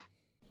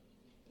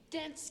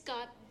Dan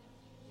Scott,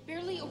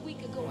 barely a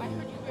week ago I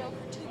heard you rail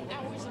for 2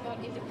 hours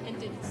about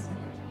independence.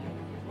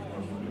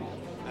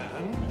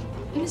 And?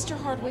 Mr.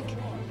 Hardwick,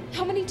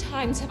 how many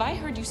times have I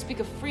heard you speak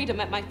of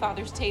freedom at my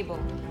father's table?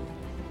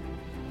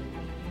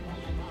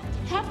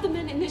 Half the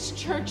men in this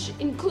church,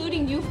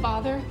 including you,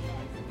 Father,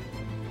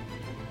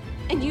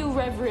 and you,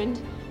 Reverend,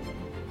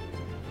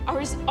 are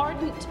as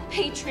ardent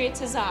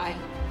patriots as I.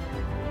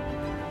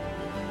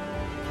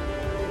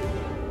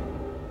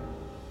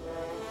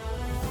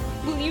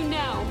 Will you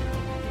now,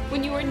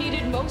 when you are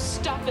needed most,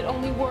 stop at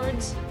only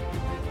words?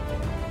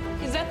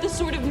 Is that the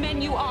sort of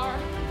men you are?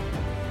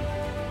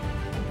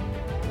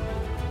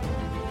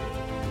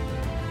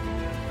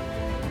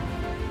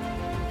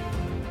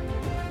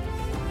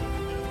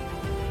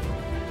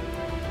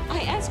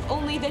 I ask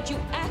only that you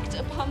act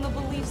upon the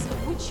beliefs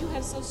of which you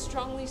have so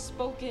strongly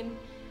spoken,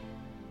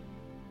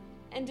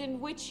 and in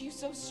which you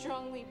so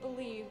strongly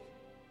believe.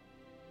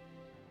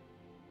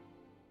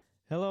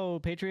 Hello,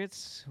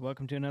 Patriots.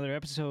 Welcome to another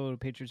episode of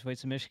Patriots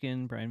Voice of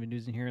Michigan. Brian Van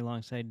Dusen here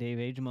alongside Dave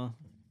Agema.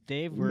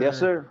 Dave, we're Yes,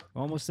 sir.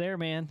 almost there,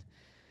 man.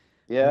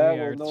 Yeah, we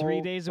are we'll 3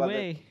 know days by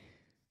away.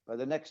 By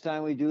the next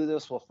time we do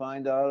this, we'll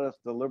find out if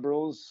the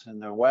liberals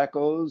and their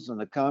wackos and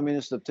the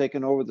communists have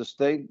taken over the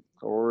state,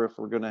 or if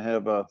we're going to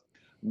have a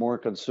more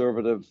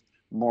conservative,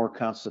 more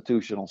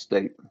constitutional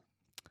state.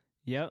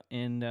 Yep,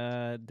 and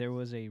there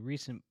was a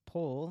recent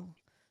poll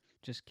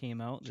just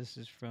came out. This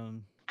is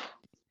from,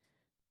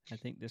 I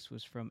think this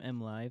was from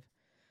MLive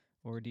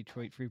or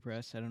Detroit Free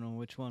Press. I don't know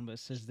which one, but it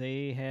says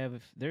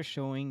they're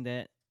showing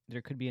that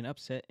there could be an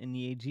upset in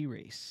the AG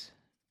race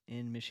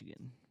in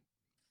Michigan.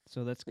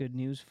 So that's good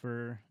news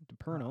for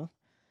DePerno.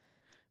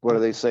 What are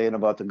they saying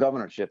about the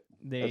governorship?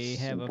 They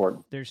That's have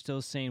important. they're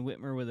still saying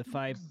Whitmer with a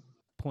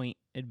 5-point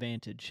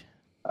advantage.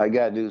 I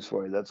got news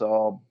for you. That's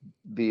all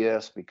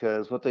BS,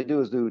 because what they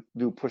do is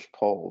do push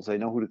polls. They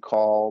know who to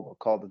call. They'll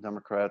call the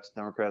Democrats.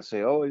 Democrats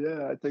say, "Oh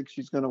yeah, I think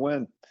she's going to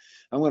win.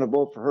 I'm going to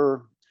vote for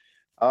her.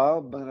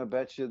 I'm going to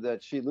bet you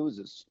that she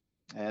loses,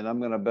 and I'm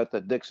going to bet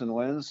that Dixon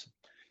wins,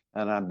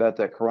 and I bet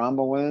that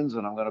Karamba wins,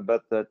 and I'm going to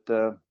bet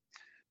that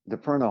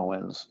DePerno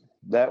wins."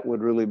 That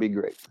would really be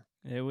great.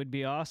 It would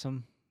be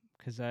awesome,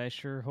 because I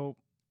sure hope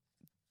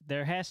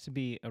there has to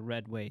be a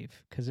red wave,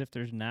 because if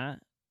there's not,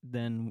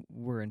 then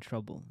we're in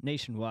trouble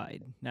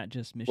nationwide, not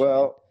just Michigan.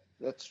 Well,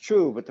 that's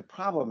true, but the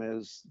problem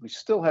is we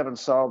still haven't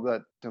solved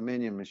that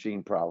Dominion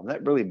machine problem.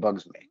 That really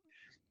bugs me.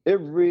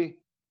 Every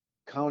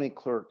county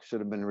clerk should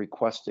have been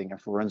requesting a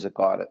forensic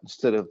audit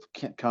instead of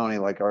Kent County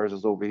like ours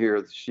is over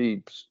here.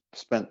 She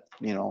spent,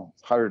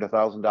 hired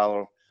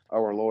 $1,000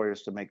 hour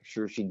lawyers to make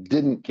sure she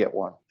didn't get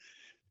one.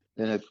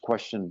 Then it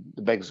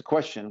begs the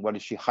question, what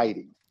is she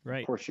hiding? Right.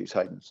 Of course she's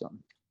hiding something.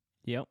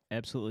 Yep,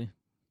 absolutely.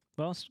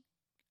 Well,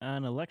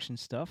 on election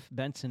stuff,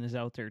 Benson is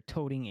out there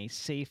toting a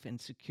safe and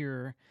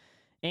secure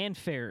and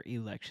fair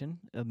election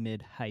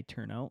amid high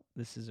turnout.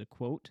 This is a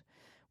quote.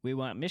 "We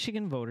want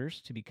Michigan voters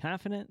to be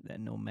confident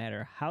that no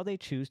matter how they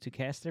choose to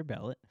cast their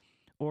ballot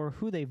or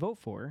who they vote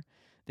for,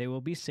 they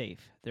will be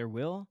safe. Their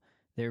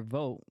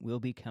vote will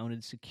be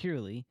counted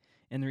securely,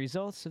 and the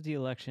results of the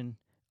election,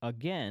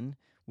 again,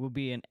 will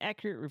be an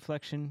accurate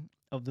reflection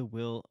of the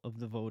will of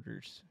the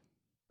voters."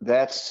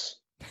 That's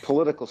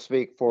political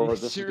speak for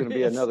this Sure is going to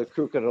be is. another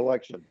crooked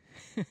election.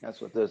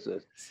 That's what this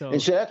is. So,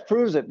 And that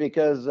proves it,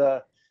 because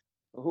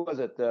who was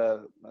it?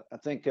 I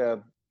think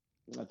the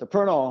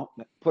Pernod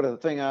put a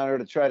thing on her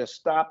to try to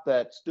stop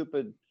that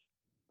stupid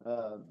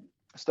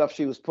stuff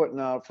she was putting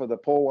out for the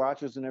poll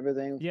watchers and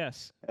everything.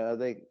 yes.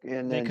 They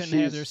They couldn't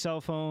have their cell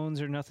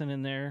phones or nothing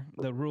in there.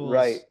 The rules,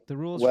 Right. The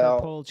rules Well,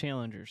 for poll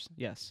challengers.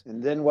 Yes.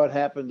 And then what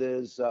happened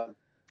is the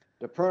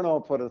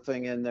Pernod put a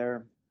thing in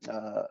there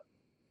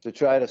to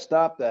try to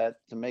stop that,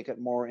 to make it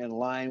more in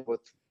line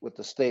with what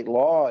the state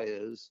law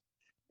is.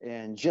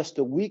 And just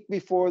a week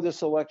before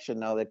this election,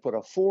 now they put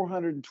a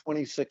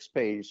 426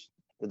 page,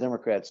 the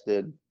Democrats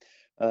did,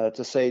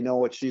 to say, no,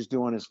 what she's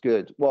doing is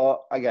good.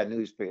 Well, I got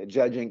news for you. A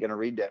judge ain't going to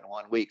read that in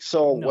 1 week.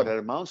 So No. what it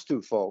amounts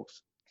to,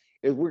 folks,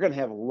 is we're going to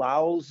have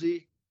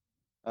lousy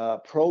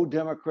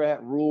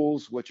pro-Democrat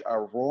rules, which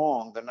are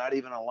wrong. They're not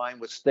even aligned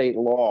with state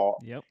law.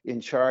 Yep. In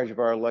charge of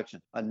our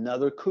election.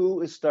 Another coup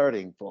is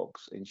starting,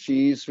 folks, and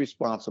she's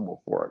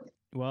responsible for it.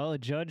 Well, a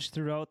judge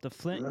threw out the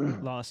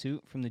Flint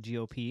lawsuit from the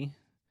GOP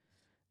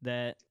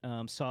that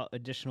sought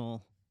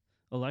additional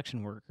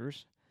election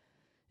workers,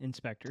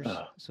 inspectors.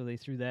 So they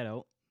threw that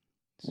out.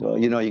 So, Well,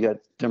 you got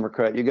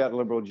Democrat, you got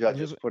liberal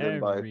judges put in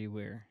by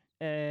everywhere,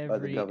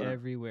 the governor.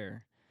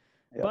 everywhere.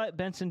 Yep. But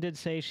Benson did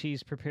say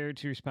she's prepared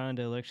to respond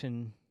to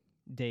election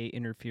day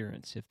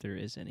interference if there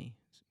is any.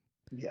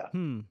 Yeah.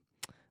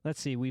 Let's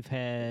see. We've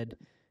had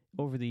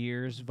over the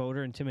years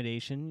voter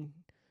intimidation.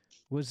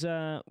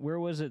 Where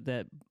was it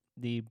that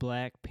the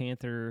Black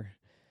Panther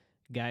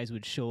guys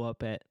would show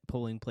up at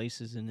polling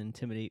places and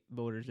intimidate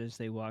voters as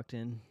they walked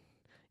in?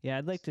 Yeah,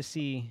 I'd like to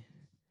see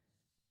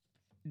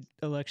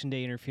election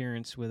day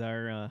interference with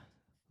our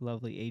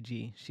lovely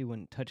AG. She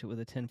wouldn't touch it with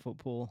a 10-foot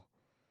pole.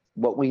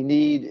 What we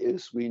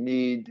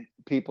need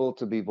people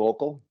to be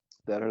vocal,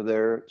 that are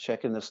there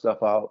checking this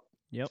stuff out.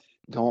 Yep.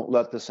 Don't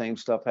let the same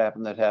stuff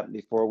happen that happened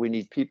before. We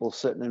need people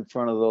sitting in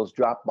front of those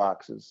drop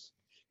boxes,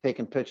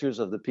 taking pictures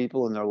of the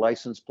people and their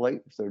license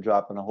plate if they're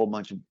dropping a whole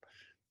bunch of,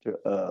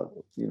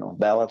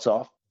 ballots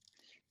off.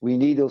 We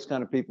need those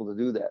kind of people to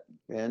do that,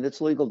 and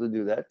it's legal to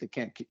do that. They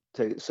can't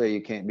say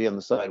you can't be on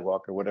the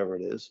sidewalk or whatever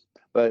it is.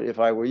 But if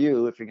I were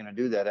you, if you're going to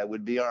do that, I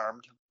would be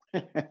armed.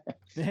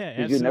 Yeah,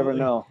 Because you never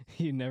know.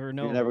 You never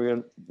know. You're never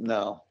going to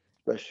know,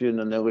 especially in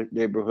the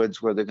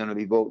neighborhoods where they're going to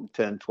be voting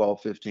 10,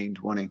 12, 15,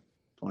 20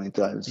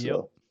 times. Yep.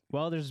 So.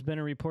 Well, there's been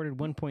a reported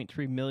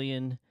 1.3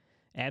 million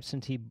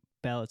absentee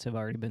ballots have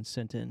already been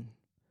sent in.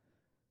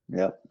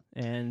 Yep.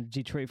 And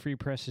Detroit Free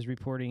Press is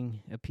reporting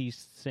a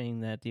piece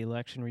saying that the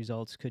election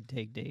results could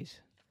take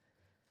days.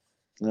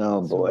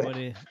 Oh,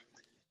 boy.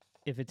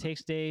 If it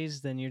takes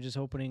days, then you're just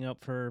opening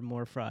up for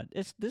more fraud.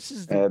 This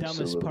is the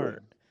dumbest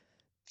part.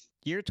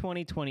 Year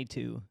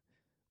 2022,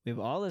 we have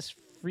all this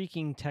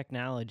freaking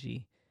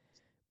technology,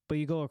 but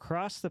you go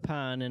across the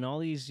pond and all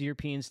these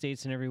European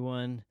states and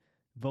everyone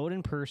vote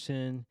in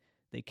person,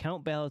 they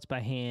count ballots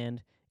by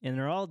hand, and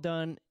they're all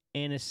done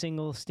in a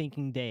single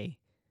stinking day.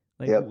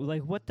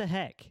 Like what the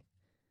heck?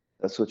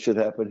 That's what should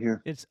happen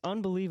here. It's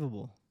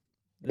unbelievable.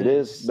 It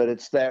is, but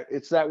it's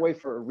that way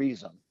for a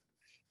reason.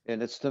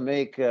 And it's to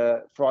make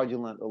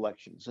fraudulent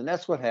elections. And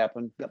that's what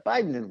happened.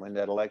 Biden didn't win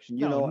that election.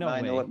 You know it, and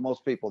I know it.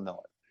 Most people know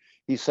it.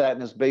 He sat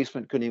in his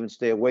basement, couldn't even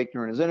stay awake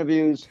during his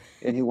interviews,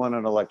 and he won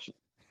an election.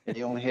 And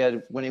he only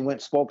had, when he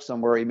spoke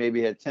somewhere, he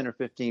maybe had 10 or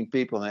 15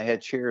 people, and they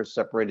had chairs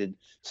separated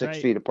 6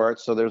 feet apart.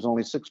 So there's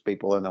only 6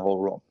 people in the whole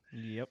room.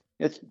 Yep.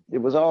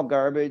 It was all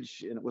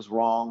garbage, and it was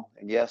wrong.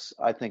 And yes,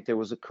 I think there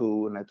was a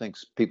coup, and I think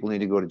people need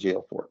to go to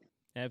jail for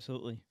it.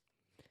 Absolutely.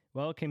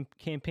 Well,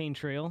 campaign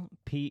trail,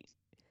 Pete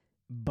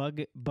how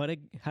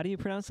do you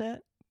pronounce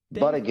that?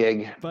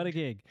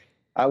 Buttigieg.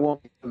 I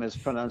won't give him his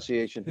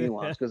pronunciation he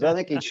wants, because I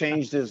think he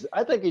changed his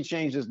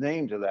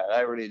name to that.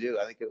 I really do.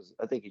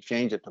 I think he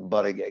changed it to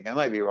Buttigieg. I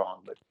might be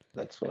wrong, but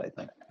that's what I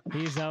think.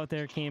 He's out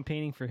there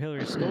campaigning for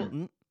Hillary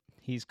Scholten.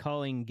 He's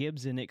calling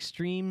Gibbs an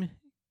extreme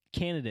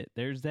candidate.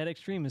 There's that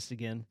extremist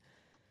again.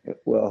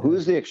 Well,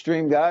 who's the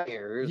extreme guy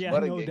here? Here's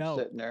Buttigieg no doubt.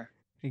 Sitting there.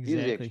 Exactly.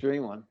 He's the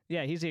extreme one.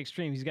 Yeah, he's the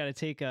extreme. He's got to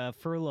take a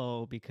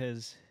furlough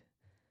because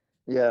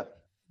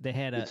they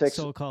had a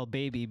so-called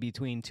baby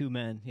between 2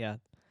 men. Yeah.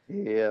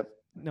 Yep.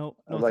 No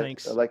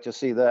thanks. I'd like to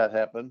see that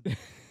happen.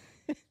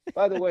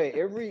 By the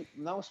way,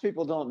 most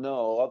people don't know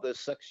all this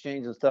sex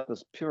change and stuff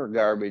is pure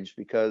garbage,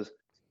 because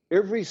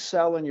every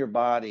cell in your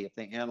body, if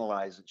they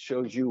analyze it,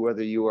 shows you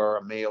whether you are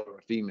a male or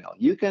a female.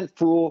 You can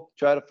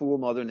try to fool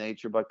Mother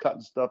Nature by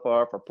cutting stuff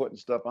off or putting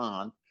stuff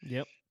on.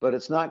 Yep. But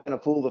it's not going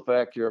to fool the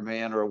fact you're a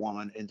man or a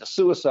woman. And the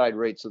suicide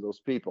rates of those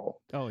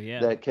people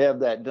that have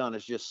that done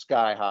is just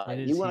sky high.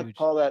 You want to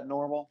call that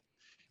normal?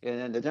 And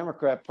then the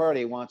Democrat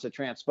Party wants a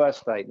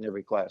transvestite in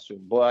every classroom.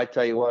 Boy, I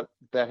tell you what,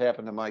 if that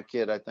happened to my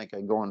kid, I think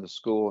I'd go into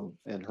school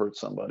and hurt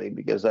somebody,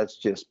 because that's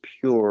just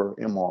pure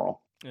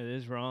immoral. It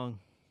is wrong.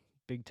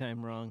 Big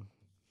time wrong.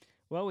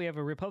 Well, we have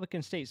a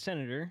Republican state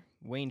senator,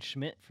 Wayne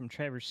Schmidt from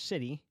Traverse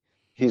City.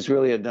 He's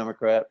really a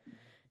Democrat.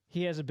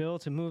 He has a bill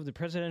to move the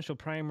presidential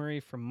primary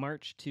from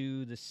March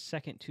to the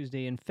second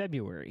Tuesday in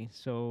February.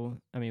 So,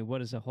 I mean, what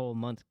does a whole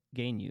month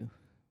gain you?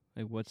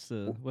 Like, what's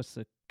the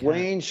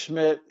Wayne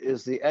Schmidt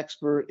is the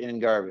expert in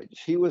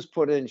garbage. He was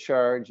put in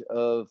charge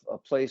of a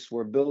place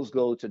where bills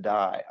go to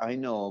die. I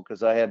know,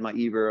 because I had my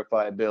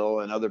E-Verify bill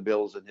and other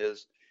bills in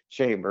his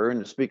chamber, and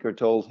the speaker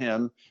told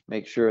him,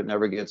 make sure it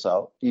never gets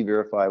out.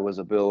 E-Verify was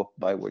a bill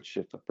by which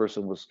if a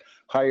person was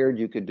hired,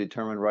 you could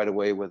determine right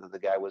away whether the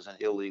guy was an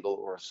illegal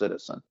or a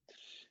citizen.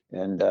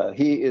 And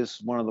he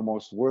is one of the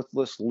most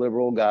worthless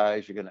liberal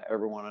guys you're going to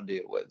ever want to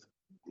deal with.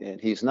 And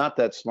he's not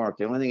that smart.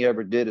 The only thing he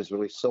ever did is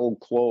really sold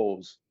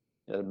clothes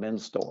at a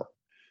men's store.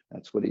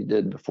 That's what he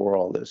did before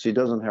all this. He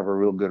doesn't have a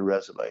real good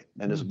resume,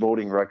 and his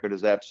voting record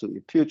is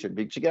absolutely putrid.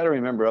 But you got to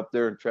remember, up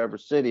there in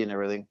Traverse City and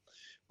everything,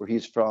 where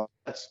he's from,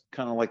 that's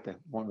kind of like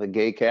one of the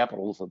gay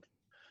capitals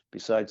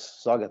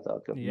besides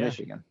Saugatuck of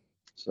Michigan.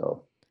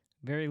 So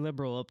very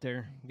liberal up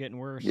there, getting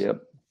worse.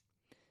 Yep.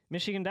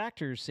 Michigan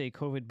doctors say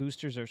COVID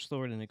boosters are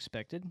slower than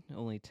expected.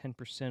 Only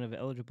 10% of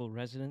eligible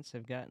residents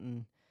have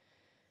gotten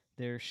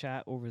their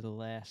shot over the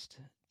last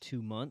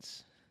 2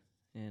 months.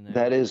 And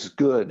that is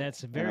good.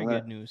 That's very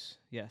good news.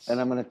 Yes. And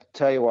I'm going to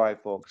tell you why,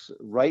 folks.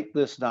 Write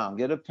this down.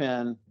 Get a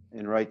pen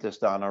and write this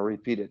down. I'll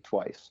repeat it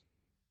twice.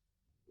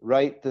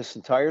 Write this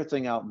entire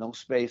thing out, no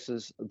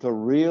spaces. The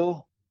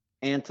Real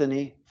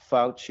Anthony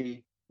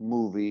Fauci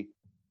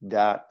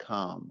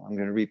Movie.com. I'm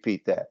going to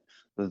repeat that.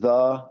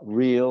 The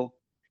Real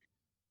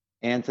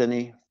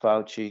Anthony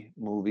Fauci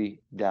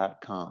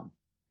Movie.com.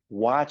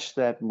 Watch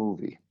that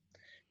movie.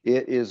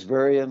 It is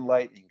very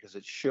enlightening, because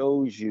it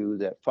shows you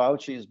that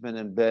Fauci has been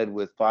in bed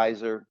with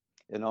Pfizer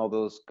and all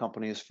those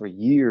companies for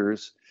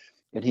years,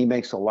 and he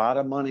makes a lot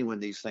of money when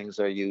these things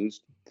are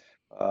used.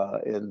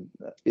 And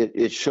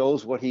it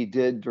shows what he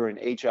did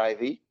during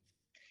HIV.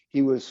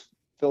 He was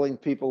filling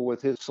people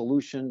with his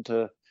solution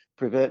to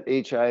prevent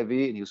HIV,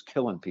 and he was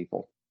killing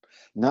people.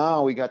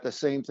 Now we got the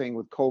same thing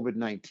with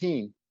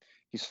COVID-19.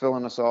 He's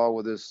filling us all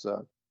with this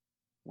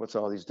what's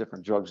all these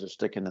different drugs they're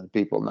sticking in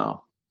people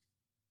now?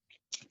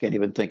 I can't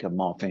even think of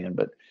them offhand,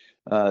 but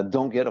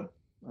don't get them.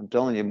 I'm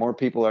telling you, more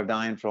people are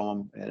dying from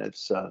them, and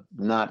it's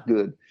not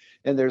good.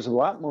 And there's a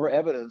lot more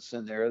evidence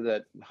in there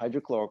that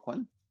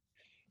hydrochloroquine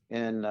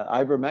and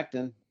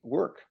ivermectin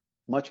work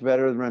much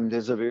better than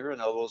remdesivir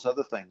and all those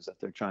other things that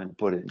they're trying to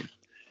put in.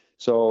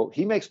 So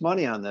he makes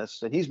money on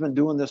this, and he's been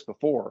doing this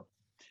before.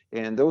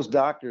 And those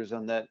doctors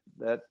on that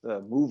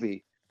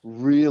movie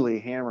really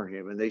hammer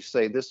him, and they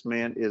say this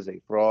man is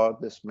a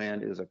fraud, this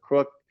man is a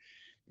crook,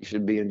 he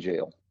should be in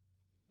jail.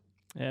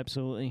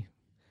 Absolutely.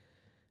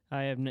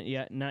 I have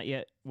not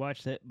yet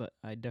watched it, but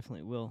I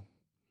definitely will.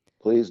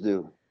 Please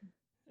do.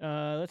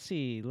 Let's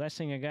see. Last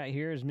thing I got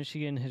here is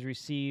Michigan has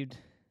received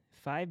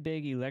 5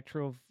 big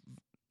electrical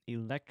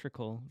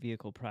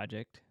vehicle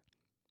project,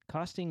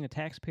 costing the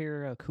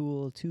taxpayer a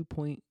cool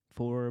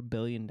 $2.4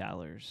 billion.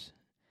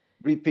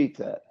 Repeat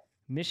that.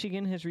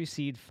 Michigan has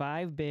received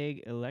 5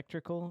 big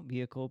electrical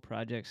vehicle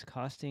projects,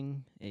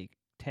 costing a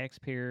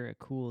taxpayer a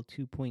cool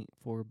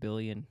 $2.4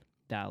 billion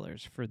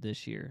for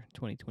this year,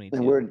 2022.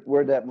 And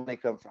where'd that money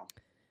come from?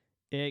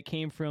 It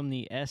came from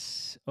the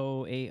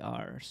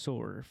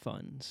SOAR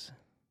funds.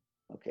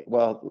 Okay.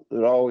 Well,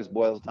 it always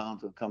boils down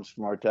to it comes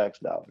from our tax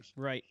dollars.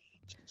 Right.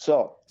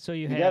 So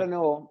you got to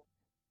know.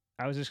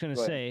 I was just going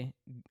to say,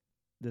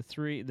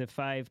 the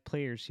 5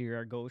 players here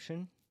are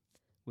Goshen,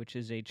 which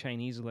is a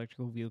Chinese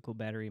electrical vehicle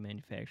battery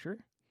manufacturer.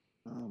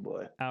 Oh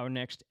boy. Our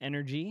Next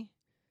Energy,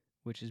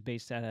 which is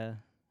based out of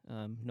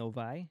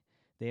Novi.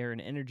 They are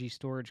an energy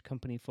storage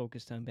company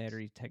focused on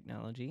battery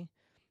technology.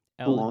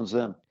 Who owns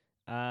them?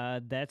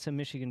 That's a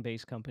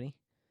Michigan-based company.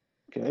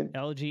 Okay.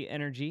 LG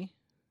Energy,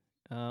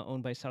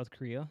 owned by South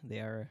Korea. They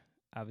are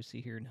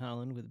obviously here in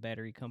Holland with a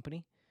battery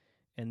company.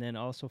 And then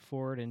also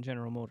Ford and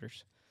General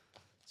Motors.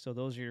 So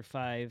those are your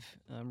 5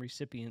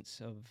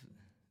 recipients of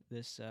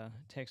this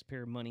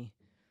taxpayer money.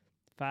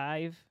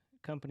 5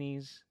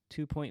 companies,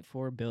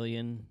 $2.4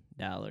 billion.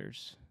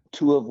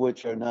 2 of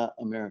which are not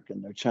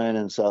American. They're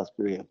China and South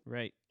Korea.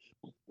 Right.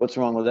 What's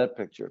wrong with that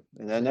picture?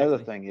 And another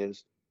thing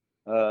is,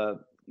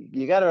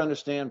 you got to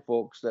understand,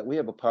 folks, that we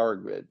have a power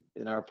grid,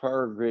 and our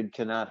power grid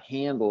cannot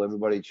handle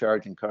everybody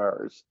charging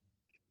cars.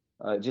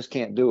 It just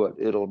can't do it.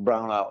 It'll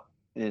brown out.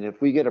 And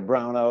if we get a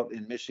brownout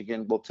in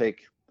Michigan, we'll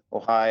take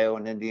Ohio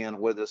and Indiana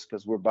with us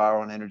because we're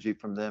borrowing energy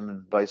from them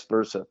and vice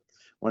versa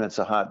when it's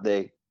a hot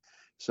day.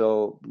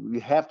 So we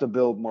have to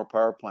build more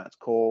power plants,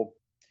 coal,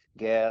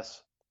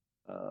 gas,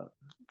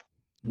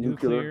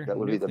 nuclear. That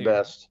would be the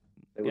best.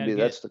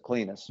 That's the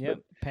cleanest. Yep.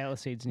 But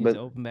Palisades needs to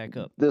open back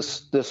up.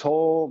 This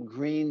whole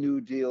Green New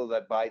Deal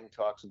that Biden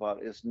talks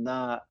about is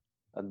not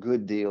a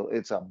good deal.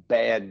 It's a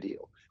bad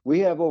deal. We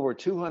have over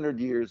 200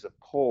 years of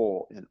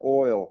coal and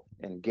oil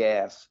and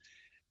gas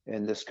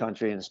in this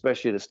country, and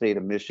especially the state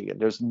of Michigan.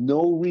 There's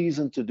no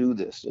reason to do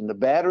this. And the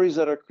batteries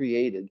that are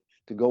created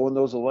to go in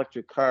those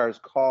electric cars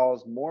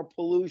cause more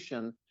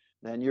pollution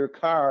than your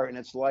car in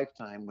its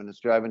lifetime when it's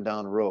driving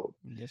down the road.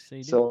 Yes, they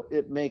do. So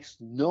it makes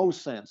no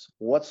sense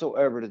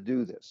whatsoever to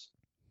do this.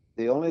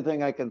 The only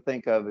thing I can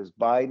think of is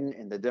Biden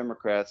and the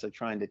Democrats are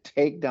trying to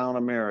take down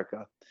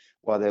America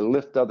while they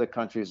lift other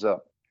countries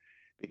up,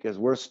 because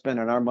we're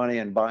spending our money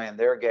and buying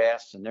their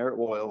gas and their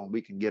oil, and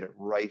we can get it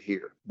right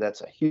here.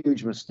 That's a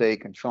huge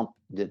mistake, and Trump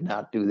did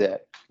not do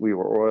that. We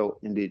were oil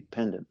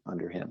independent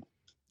under him.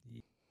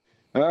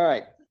 All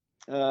right.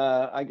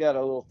 I got a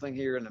little thing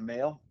here in the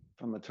mail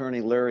from attorney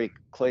Larry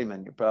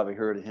Klayman. You probably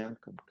heard of him,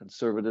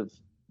 conservative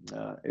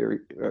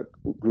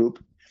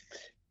group.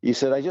 He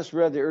said, I just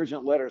read the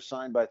urgent letter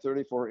signed by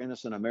 34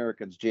 innocent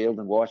Americans jailed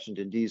in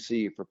Washington,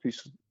 D.C. for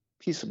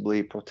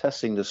peaceably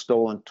protesting the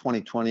stolen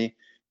 2020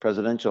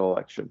 presidential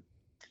election.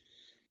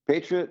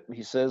 Patriot,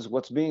 he says,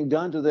 what's being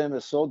done to them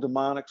is so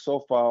demonic, so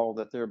foul,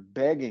 that they're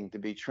begging to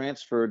be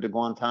transferred to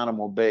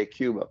Guantanamo Bay,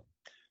 Cuba,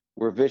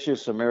 where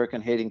vicious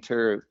American-hating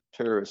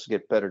terrorists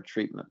get better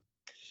treatment.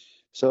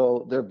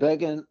 So they're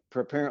begging,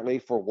 apparently,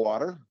 for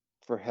water,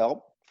 for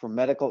help, for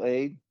medical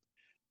aid,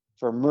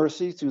 for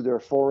mercy through their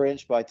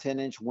 4-inch by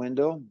 10-inch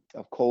window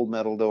of cold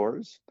metal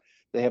doors.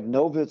 They have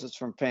no visits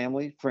from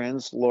family,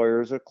 friends,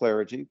 lawyers, or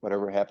clergy,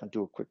 whatever happened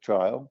to a quick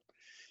trial.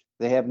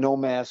 They have no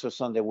mass or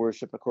Sunday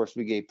worship. Of course,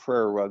 we gave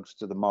prayer rugs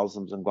to the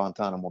Muslims in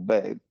Guantanamo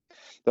Bay.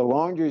 The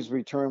laundry is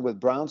returned with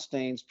brown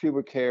stains,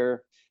 pubic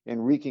hair,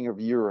 and reeking of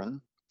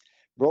urine.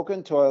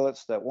 Broken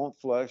toilets that won't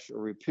flush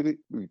or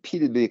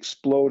repeatedly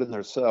explode in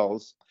their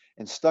cells,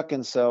 and stuck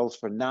in cells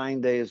for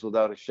 9 days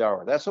without a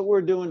shower. That's what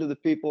we're doing to the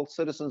people,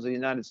 citizens of the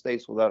United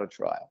States, without a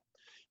trial.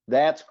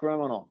 That's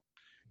criminal,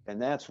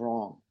 and that's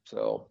wrong.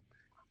 So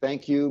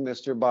thank you,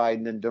 Mr.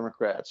 Biden and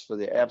Democrats, for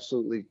the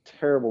absolutely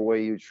terrible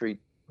way you treat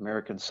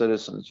American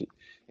citizens.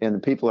 And the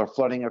people are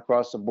flooding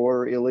across the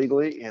border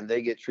illegally, and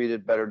they get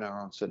treated better than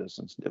our own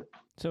citizens do.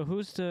 So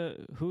who's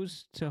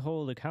to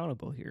hold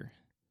accountable here?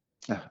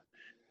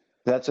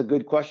 That's a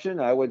good question.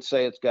 I would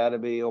say it's got to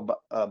be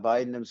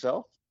Biden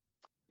himself.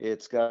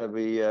 It's got to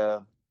be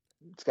them,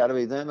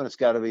 and it's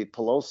got to be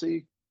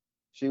Pelosi,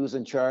 She was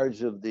in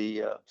charge of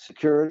the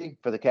security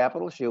for the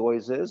Capitol. She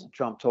always is.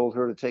 Trump told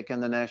her to take in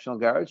the National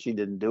Guard. She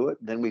didn't do it.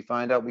 Then we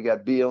find out we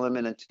got BLM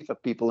and Antifa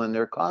people in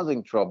there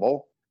causing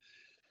trouble,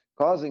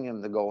 causing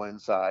him to go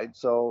inside.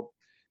 So,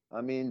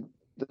 I mean,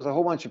 there's a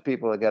whole bunch of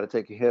people that got to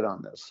take a hit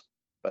on this,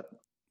 but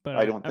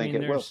I don't think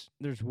it will.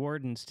 There's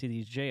wardens to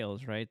these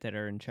jails, right, that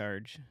are in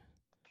charge.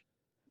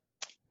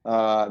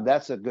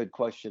 That's a good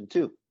question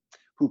too.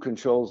 Who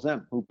controls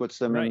them? Who puts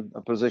them in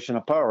a position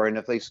of power? And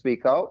if they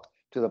speak out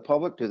to the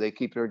public, do they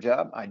keep their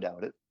job? I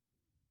doubt it.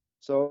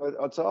 So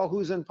it's all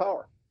who's in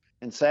power.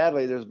 And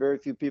sadly, there's very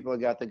few people that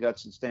got the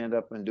guts to stand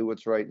up and do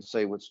what's right and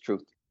say what's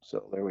truth.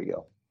 So there we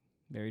go.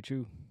 Very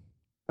true.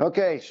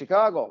 Okay,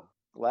 Chicago.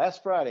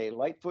 Last Friday,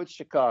 Lightfoot,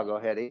 Chicago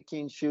had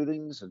 18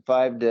 shootings and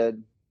 5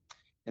 dead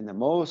in the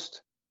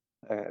most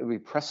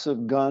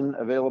repressive gun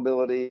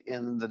availability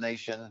in the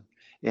nation.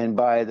 And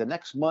by the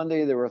next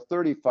Monday, there were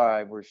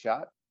 35 were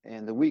shot.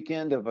 And the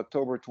weekend of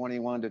October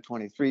 21 to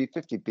 23,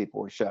 50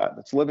 people were shot.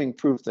 It's living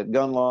proof that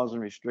gun laws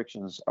and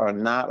restrictions are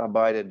not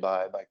abided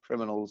by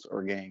criminals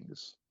or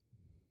gangs.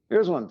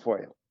 Here's one for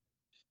you.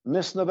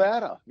 Miss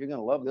Nevada. You're going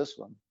to love this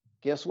one.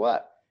 Guess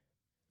what?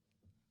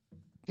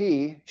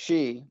 She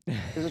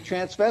is a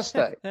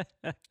transvestite.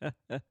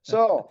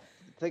 So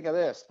think of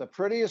this. The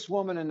prettiest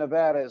woman in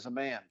Nevada is a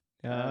man.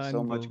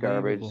 So much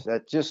garbage.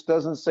 That just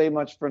doesn't say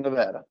much for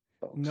Nevada,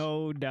 folks.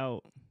 No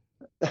doubt.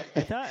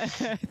 I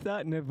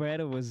thought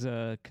Nevada was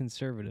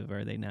conservative.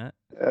 Are they not?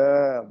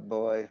 Oh,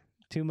 boy.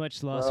 Too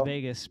much Las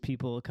Vegas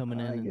people coming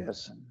in. I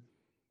guess.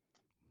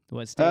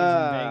 What stays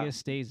in Vegas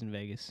stays in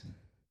Vegas.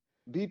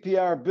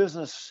 BPR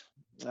Business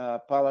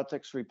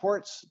Politics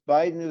reports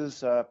Biden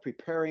is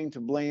preparing to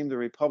blame the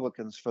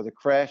Republicans for the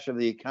crash of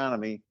the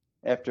economy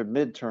after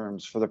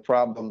midterms for the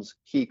problems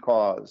he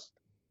caused.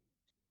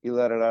 He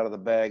let it out of the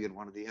bag in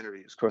one of the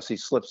interviews. Of course, he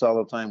slips all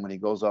the time when he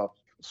goes off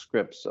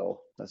script,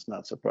 so that's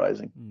not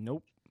surprising.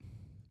 Nope.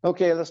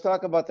 Okay, let's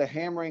talk about the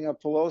hammering of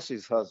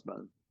Pelosi's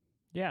husband.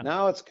 Yeah.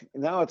 Now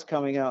it's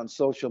coming out in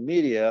social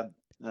media.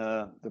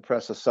 The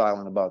press is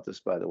silent about this,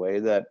 by the way,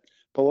 that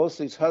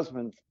Pelosi's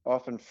husband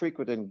often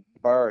frequented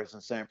bars in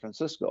San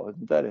Francisco.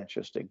 Isn't that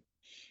interesting?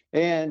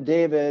 And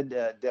David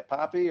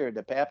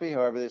DePapi,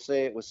 however they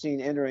say it, was seen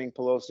entering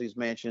Pelosi's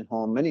mansion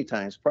home many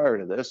times prior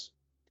to this.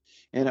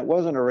 And it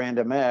wasn't a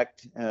random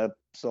act.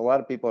 So a lot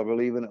of people are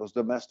believing it was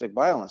domestic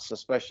violence,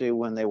 especially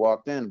when they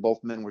walked in.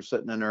 Both men were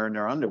sitting in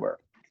their underwear.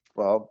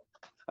 Well,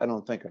 I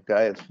don't think a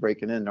guy that's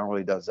breaking in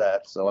normally does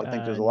that. So I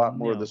think there's a lot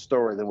more of the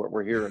story than what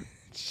we're hearing.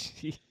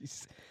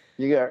 Jeez.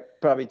 You got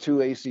probably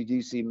 2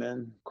 AC/DC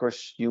men. Of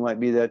course, you might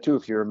be that too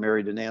if you're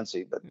married to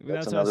Nancy, but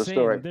that's another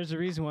story. There's a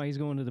reason why he's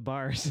going to the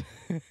bars.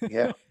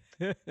 Yeah.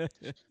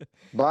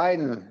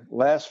 Biden,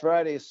 last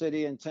Friday, said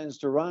he intends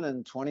to run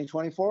in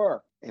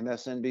 2024.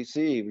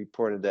 MSNBC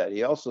reported that.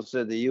 He also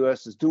said the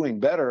U.S. is doing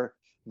better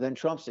than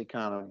Trump's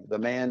economy. The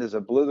man is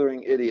a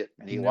blithering idiot,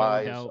 and he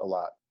lies a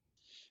lot.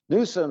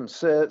 Newsom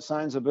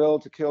signs a bill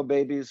to kill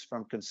babies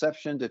from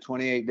conception to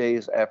 28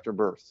 days after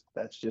birth.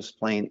 That's just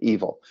plain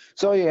evil.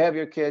 So you have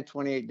your kid,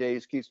 28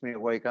 days, keeps me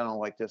awake. I don't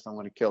like this. I'm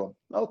going to kill him.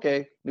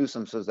 Okay.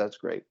 Newsom says that's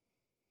great.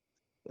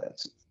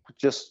 That's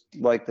just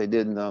like they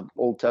did in the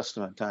Old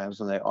Testament times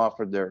when they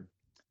offered their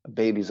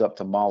babies up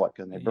to Moloch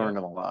and they burned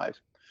them alive.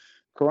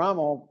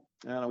 Karamo,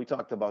 we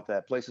talked about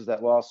that, places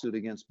that lawsuit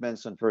against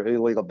Benson for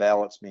illegal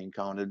ballots being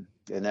counted,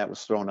 and that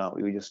was thrown out.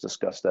 We just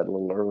discussed that a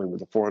little earlier with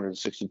the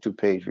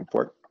 462-page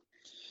report.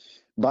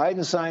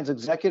 Biden signs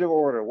Executive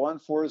Order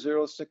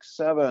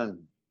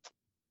 14067.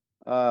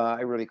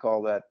 I really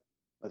call that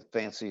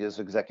his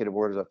executive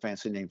order is a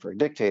fancy name for a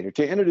dictator,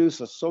 to introduce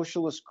a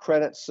socialist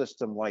credit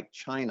system like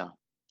China.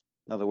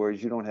 In other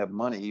words, you don't have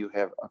money, you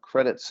have a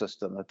credit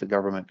system that the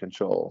government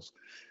controls.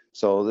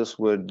 So this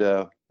would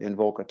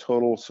invoke a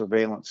total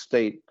surveillance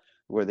state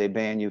where they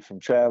ban you from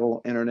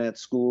travel, internet,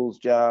 schools,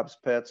 jobs,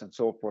 pets, and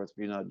so forth if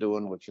you're not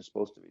doing what you're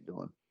supposed to be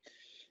doing.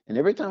 And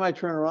every time I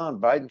turn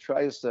around, Biden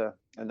tries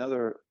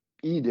another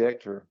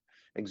edict or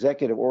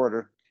executive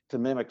order to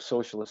mimic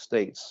socialist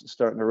states. It's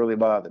starting to really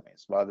bother me.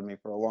 It's bothered me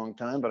for a long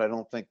time, but I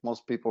don't think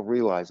most people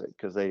realize it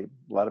because a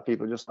lot of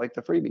people just like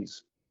the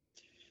freebies.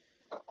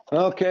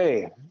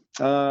 Okay,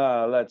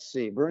 let's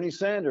see. Bernie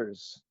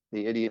Sanders,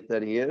 the idiot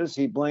that he is,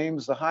 he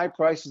blames the high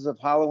prices of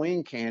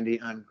Halloween candy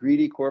on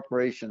greedy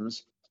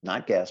corporations,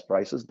 not gas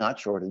prices, not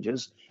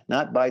shortages,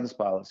 not Biden's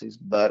policies,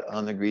 but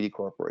on the greedy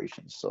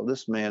corporations. So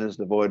this man is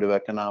devoid of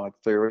economic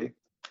theory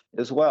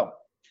as well.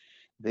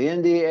 The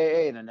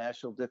NDAA, the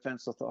National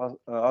Defense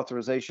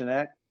Authorization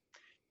Act,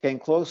 came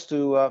close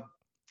to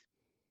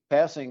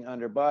passing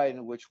under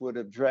Biden, which would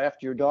have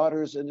drafted your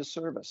daughters into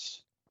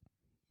service.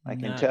 I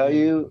can tell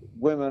you,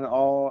 women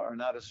all are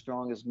not as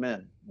strong as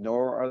men,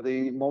 nor are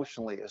they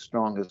emotionally as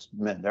strong as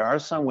men. There are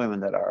some women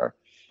that are,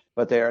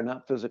 but they are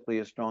not physically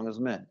as strong as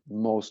men,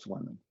 most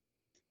women.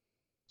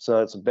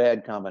 So it's a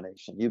bad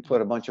combination. You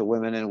put a bunch of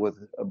women in with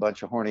a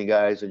bunch of horny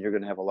guys, and you're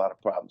going to have a lot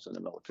of problems in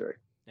the military.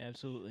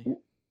 Absolutely.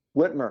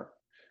 Whitmer.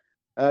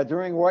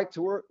 During right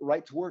to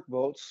work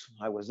votes,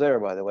 I was there,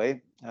 by the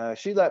way,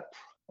 she let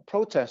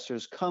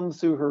protesters come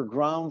through her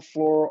ground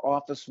floor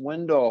office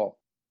window,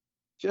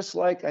 just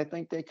like I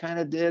think they kind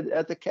of did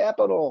at the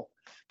Capitol.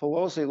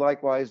 Pelosi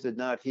likewise did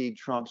not heed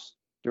Trump's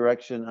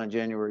direction on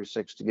January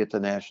 6th to get the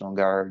National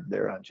Guard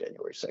there on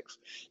January 6th.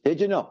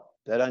 Did you know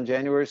that on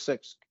January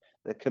 6th,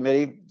 the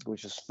committee,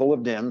 which is full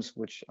of Dems,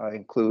 which I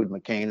include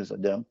McCain as a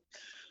Dem,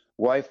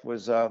 wife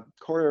was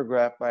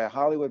choreographed by a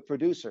Hollywood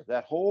producer.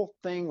 That whole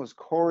thing was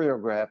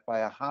choreographed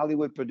by a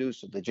Hollywood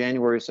producer, the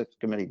January 6th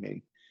committee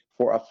meeting,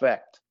 for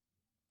effect.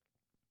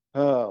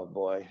 Oh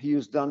boy, he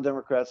used dumb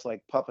Democrats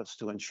like puppets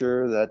to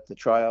ensure that the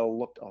trial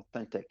looked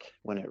authentic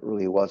when it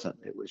really wasn't.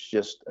 It was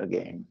just a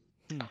game.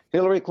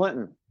 Hillary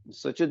Clinton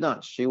is such a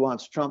dunce. She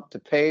wants Trump to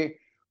pay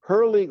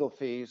her legal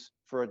fees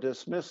for a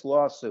dismissed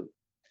lawsuit.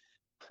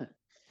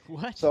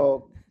 What?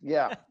 So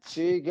yeah,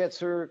 she gets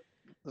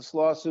this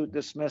lawsuit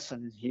dismissed,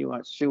 and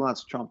she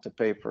wants Trump to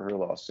pay for her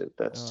lawsuit.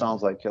 That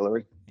sounds like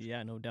Hillary.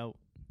 Yeah, no doubt.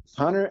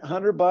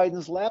 Hunter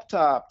Biden's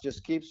laptop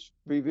just keeps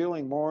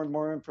revealing more and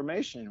more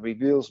information. It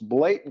reveals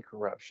blatant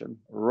corruption.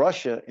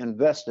 Russia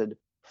invested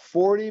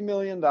 $40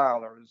 million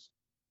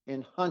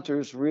in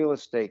Hunter's real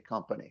estate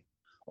company.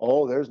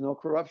 Oh, there's no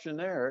corruption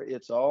there.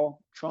 It's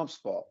all Trump's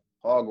fault.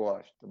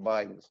 Hogwash, the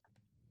Bidens.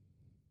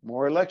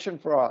 More election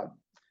fraud.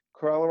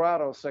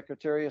 Colorado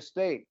Secretary of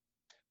State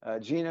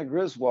Gina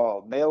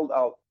Griswold mailed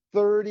out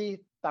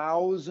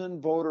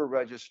 30,000 voter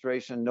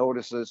registration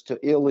notices to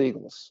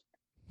illegals.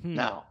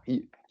 Now,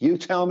 you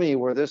tell me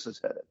where this is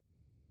headed.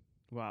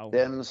 Wow.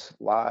 Dems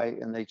lie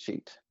and they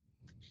cheat.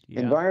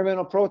 Yeah.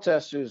 Environmental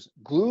protesters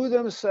glue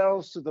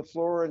themselves to the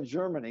floor in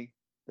Germany.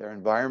 They're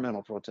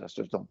environmental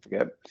protesters, don't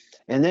forget.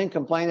 And then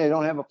complain they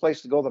don't have a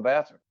place to go to the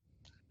bathroom.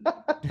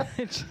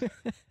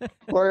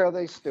 Boy, are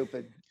they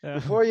stupid.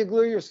 Before you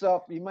glue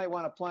yourself, you might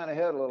want to plan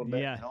ahead a little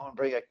bit, Yeah. and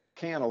bring a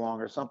can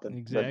along or something.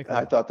 Exactly. But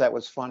I thought that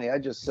was funny. I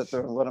just sit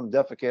there and let them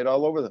defecate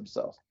all over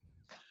themselves.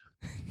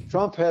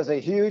 Trump has a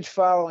huge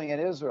following in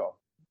Israel.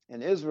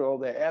 In Israel,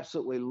 they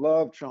absolutely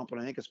love Trump, and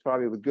I think it's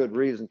probably with good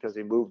reason because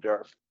he moved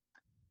our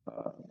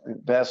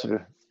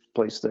ambassador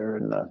place there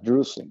in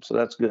Jerusalem, so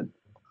that's good.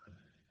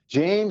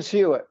 James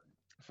Hewitt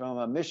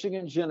from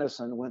Michigan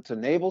Jenison went to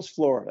Naples,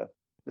 Florida.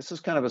 This is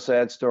kind of a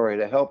sad story,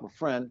 to help a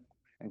friend,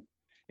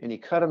 and he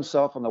cut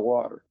himself in the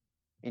water,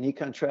 and he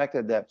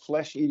contracted that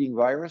flesh-eating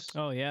virus.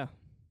 Oh, yeah.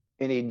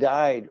 And he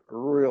died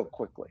real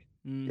quickly.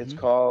 Mm-hmm. It's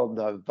called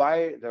the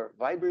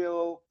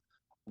Vibrio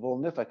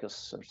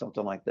vulnificus or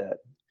something like that.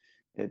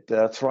 It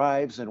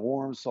thrives in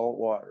warm salt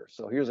water.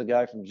 So here's a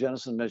guy from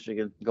Jenison,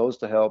 Michigan, goes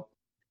to help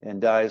and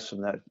dies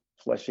from that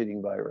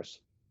flesh-eating virus.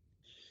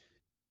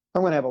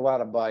 I'm going to have a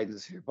lot of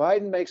Bidens here.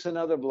 Biden makes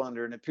another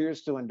blunder and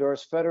appears to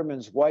endorse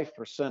Fetterman's wife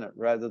for Senate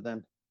rather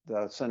than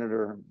the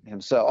senator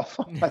himself.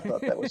 I thought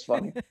that was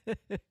funny.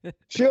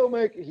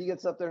 He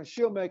gets up there and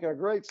she'll make a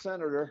great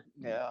senator.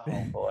 Yeah,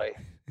 oh boy.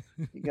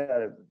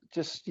 You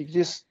just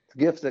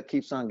gift that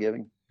keeps on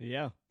giving.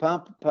 Yeah.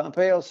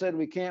 Pompeo said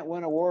we can't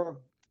win a war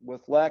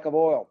with lack of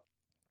oil.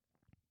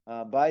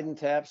 Biden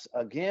taps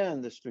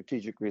again the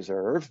strategic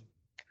reserve.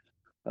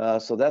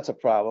 So that's a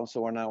problem.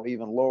 So we're now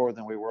even lower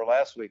than we were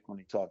last week when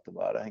he talked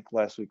about it. I think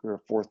last week we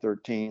were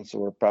 413, so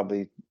we're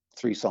probably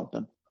 3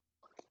 something.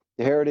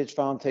 The Heritage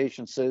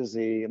Foundation says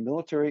the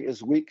military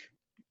is weak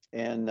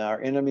and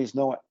our enemies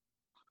know it.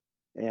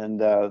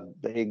 And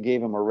they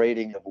gave him a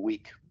rating of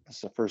weak.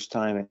 It's the first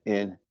time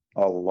in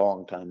a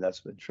long time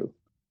that's been true.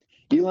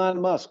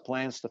 Elon Musk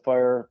plans to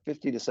fire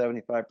 50 to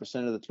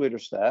 75% of the Twitter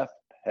staff.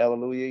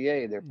 Hallelujah,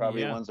 yay. They're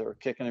probably the ones that were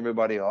kicking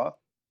everybody off.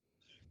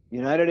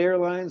 United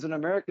Airlines and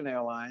American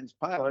Airlines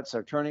pilots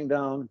are turning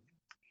down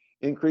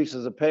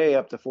increases of pay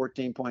up to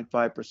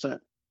 14.5%.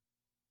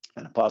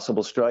 And a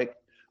possible strike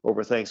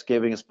over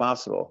Thanksgiving is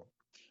possible.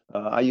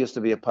 I used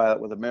to be a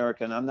pilot with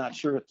American. I'm not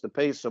sure it's the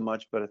pay so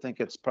much, but I think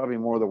it's probably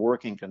more the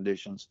working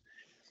conditions,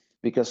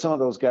 because some of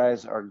those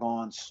guys are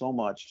gone so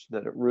much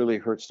that it really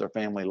hurts their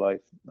family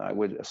life. I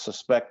would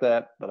suspect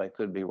that, but I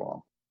could be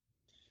wrong.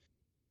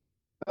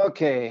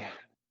 Okay.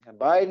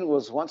 Biden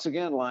was once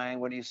again lying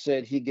when he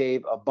said he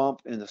gave a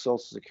bump in the Social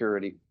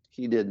Security.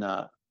 He did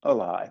not. A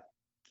lie.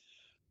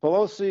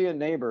 Pelosi, a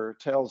neighbor,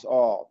 tells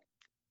all.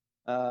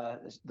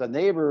 The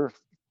neighbor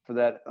for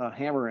that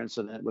hammer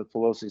incident with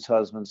Pelosi's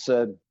husband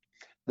said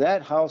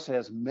that house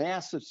has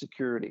massive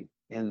security,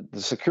 and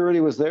the security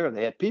was there.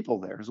 They had people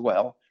there as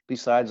well,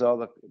 besides all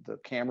the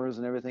cameras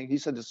and everything. He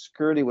said the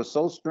security was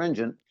so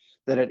stringent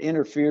that it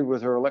interfered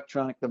with her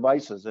electronic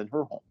devices in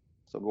her home.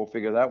 So go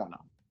figure that one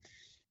out.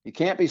 You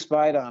can't be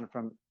spied on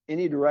from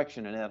any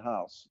direction in that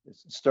house.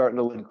 It's starting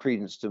to lend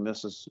credence to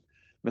Mr.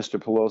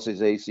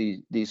 Pelosi's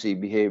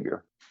AC/DC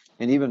behavior.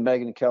 And even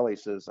Megyn Kelly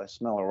says, I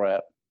smell a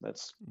rat.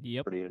 That's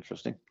pretty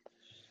interesting.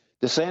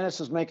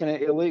 DeSantis is making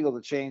it illegal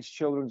to change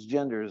children's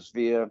genders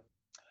via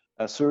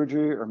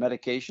surgery or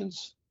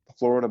medications. The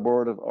Florida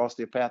Board of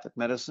Osteopathic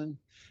Medicine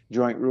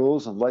Joint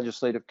Rules and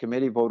Legislative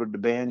Committee voted to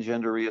ban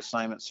gender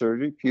reassignment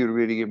surgery,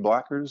 puberty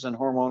blockers, and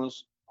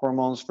hormones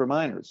for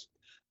minors.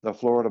 The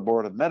Florida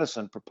Board of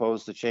Medicine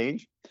proposed the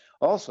change.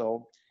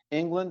 Also,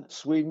 England,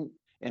 Sweden,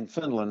 and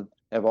Finland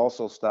have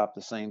also stopped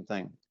the same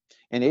thing.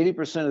 And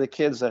 80% of the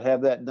kids that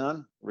have that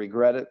done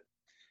regret it,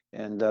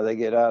 and they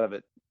get out of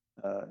it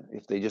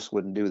if they just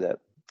wouldn't do that.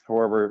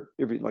 However,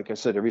 like I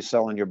said, every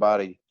cell in your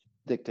body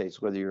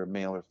dictates whether you're a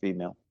male or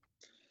female.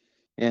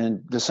 And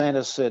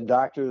DeSantis said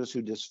doctors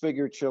who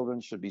disfigure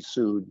children should be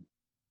sued.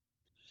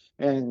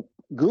 And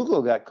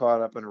Google got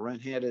caught up in a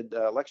red-handed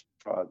election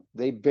fraud.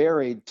 They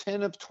buried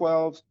 10 of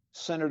 12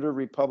 Senator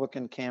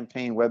Republican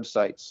campaign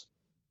websites.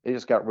 They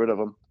just got rid of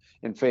them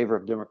in favor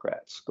of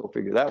Democrats. Go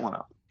figure that one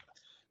out.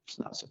 It's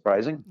not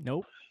surprising.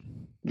 Nope.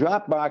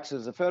 Drop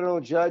boxes. A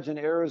federal judge in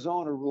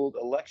Arizona ruled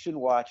election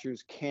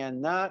watchers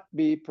cannot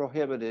be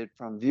prohibited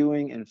from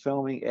viewing and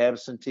filming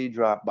absentee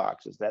drop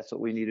boxes. That's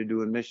what we need to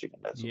do in Michigan.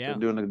 That's what they're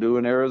doing to do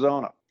in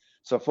Arizona.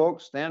 So,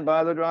 folks, stand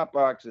by the drop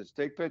boxes.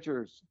 Take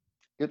pictures.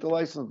 Get the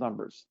license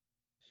numbers.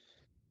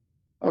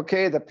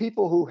 Okay, the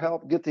people who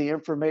helped get the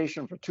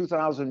information for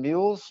 2,000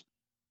 mules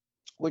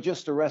were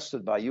just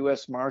arrested by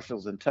U.S.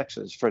 Marshals in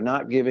Texas for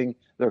not giving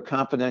their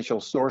confidential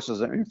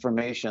sources of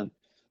information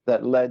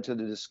that led to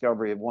the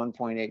discovery of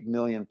 1.8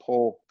 million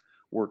poll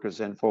workers'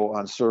 info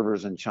on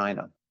servers in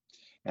China.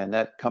 And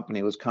that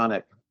company was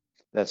Connect.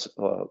 That's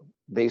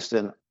based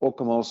in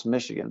Okemos,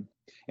 Michigan.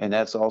 And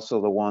that's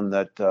also the one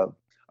that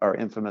our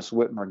infamous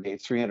Whitmer gave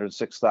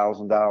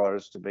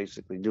 $306,000 to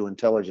basically do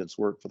intelligence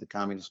work for the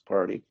Communist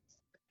Party.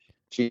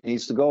 She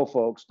needs to go,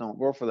 folks. Don't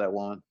go for that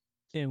one.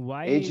 And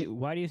why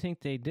do you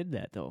think they did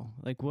that, though?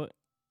 Like,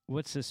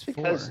 what's this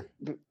for?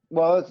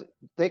 Well,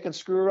 they can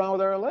screw around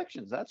with our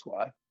elections. That's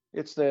why.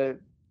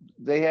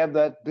 They have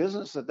that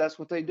business that's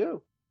what they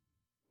do.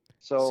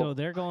 So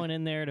they're going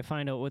in there to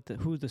find out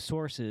who the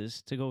source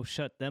is to go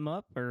shut them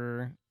up,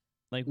 or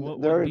like what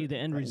would be the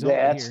end result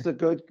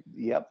here?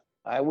 Yep.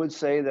 I would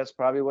say that's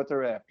probably what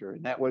they're after,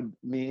 and that would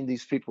mean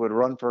these people would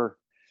run for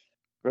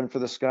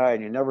the sky,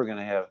 and you're never going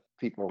to have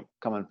people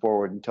coming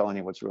forward and telling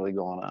you what's really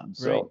going on.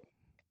 Right.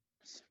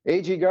 So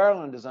A.G.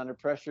 Garland is under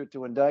pressure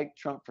to indict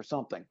Trump for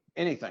something,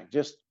 anything,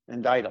 just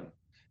indict him.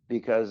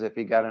 Because if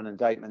he got an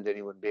indictment, then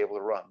he wouldn't be able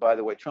to run. By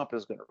the way, Trump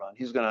is going to run.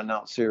 He's going to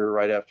announce here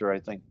right after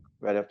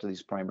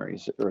these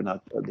primaries, or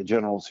not the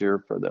generals here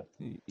for the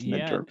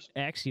midterms.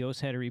 Axios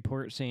had a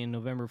report saying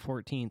November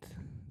 14th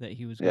that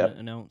he was going to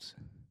announce.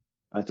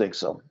 I think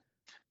so.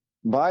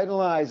 Biden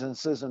lies and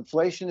says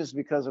inflation is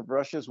because of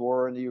Russia's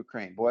war in the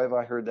Ukraine. Boy, have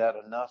I heard that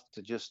enough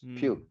to just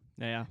puke.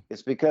 Yeah.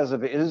 It's because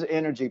of his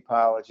energy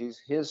policies,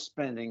 his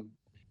spending,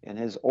 and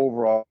his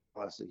overall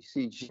policies.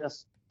 He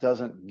just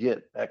doesn't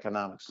get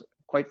economics.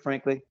 Quite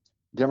frankly,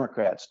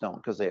 Democrats don't,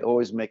 because they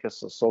always make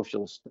us a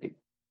socialist state.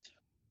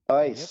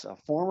 ICE, a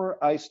former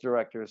ICE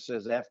director,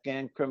 says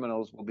Afghan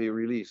criminals will be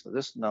released.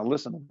 Now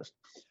listen to this.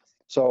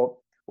 So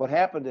what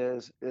happened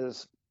is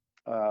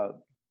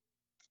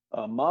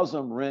a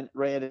Muslim ran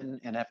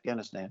in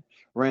Afghanistan,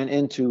 ran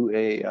into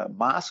a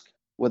mosque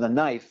with a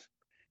knife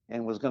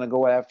and was going to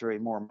go after a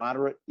more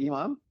moderate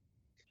imam.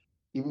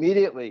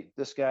 Immediately,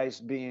 this guy's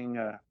being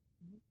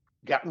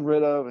gotten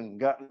rid of and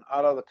gotten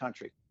out of the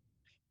country.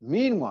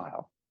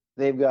 Meanwhile,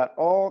 they've got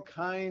all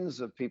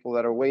kinds of people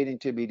that are waiting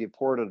to be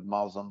deported,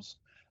 Muslims,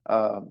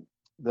 but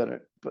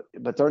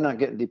they're not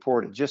getting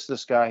deported. Just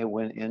this guy who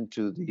went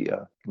into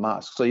the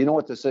mosque. So you know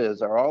what this is?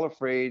 They're all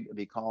afraid of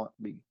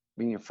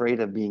being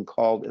afraid of being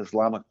called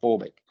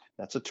Islamophobic.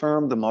 That's a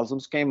term the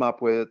Muslims came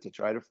up with to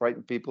try to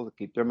frighten people to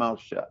keep their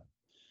mouths shut.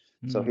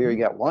 So here you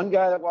got one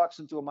guy that walks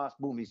into a mosque,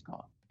 boom, he's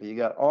gone. But you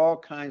got all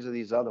kinds of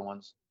these other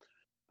ones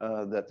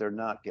that they're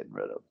not getting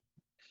rid of.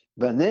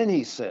 But then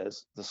he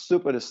says the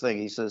stupidest thing.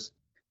 He says,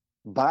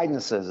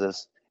 Biden says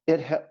this.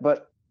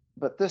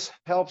 But this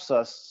helps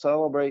us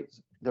celebrate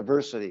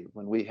diversity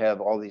when we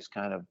have all these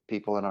kind of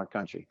people in our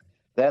country.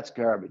 That's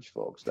garbage,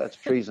 folks. That's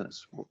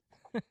treasonous.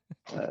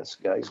 This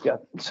guy's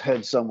got his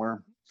head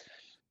somewhere.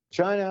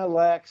 China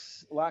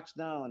locks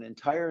down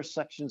entire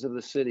sections of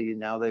the city.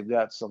 Now they've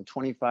got some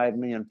 25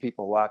 million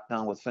people locked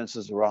down with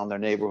fences around their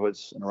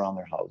neighborhoods and around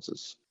their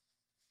houses.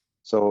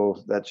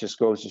 So that just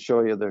goes to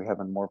show you they're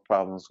having more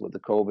problems with the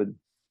COVID.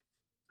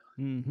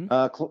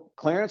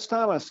 Clarence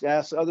Thomas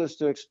asks others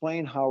to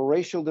explain how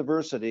racial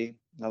diversity,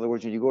 in other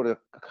words, when you go to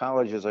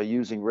colleges, are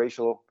using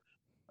racial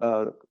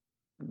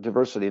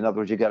diversity. In other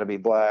words, you got to be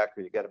black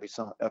or you got to be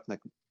some ethnic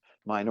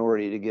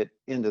minority to get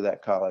into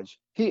that college.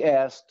 He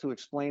asked to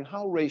explain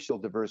how racial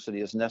diversity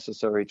is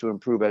necessary to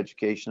improve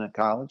education at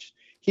college.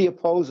 He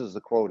opposes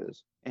the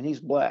quotas, and he's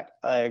black.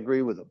 I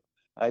agree with him.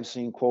 I've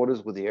seen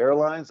quotas with the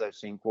airlines. I've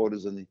seen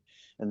quotas in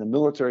the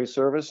military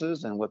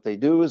services, and what they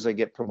do is they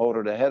get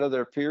promoted ahead of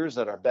their peers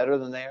that are better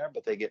than they are,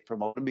 but they get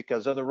promoted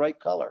because of the right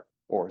color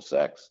or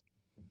sex.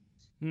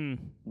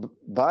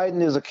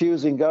 Biden is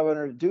accusing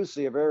Governor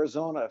Ducey of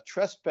Arizona of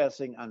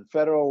trespassing on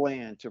federal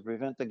land to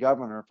prevent the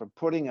governor from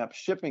putting up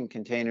shipping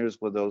containers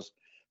with those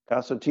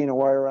concertina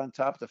wire on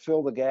top to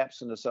fill the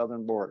gaps in the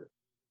southern border.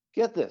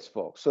 Get this,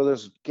 folks. So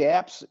there's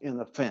gaps in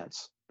the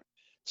fence.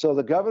 So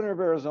the governor of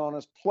Arizona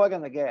is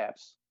plugging the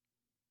gaps,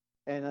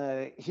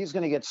 and he's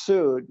going to get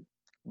sued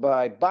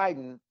by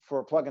Biden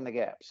for plugging the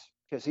gaps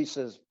because he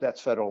says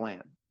that's federal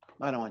land.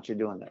 I don't want you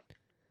doing that.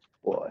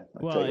 Boy,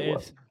 well,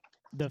 if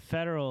the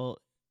federal,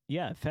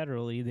 yeah,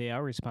 federally, they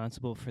are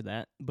responsible for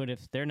that. But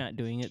if they're not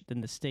doing it,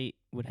 then the state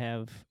would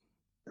have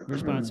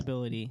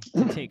responsibility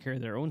to take care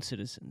of their own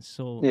citizens.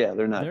 So Yeah,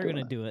 they're not they're doing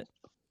going to it. do it.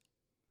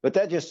 But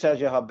that just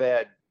tells you how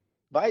bad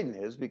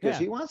Biden is, because Yeah.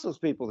 he wants those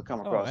people to come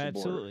Oh, across the border.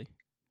 absolutely.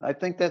 I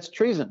think that's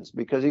treasonous,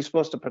 because he's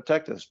supposed to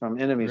protect us from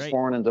enemies, Right.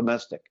 foreign and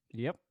domestic.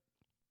 Yep.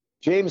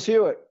 James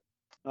Hewitt,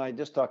 I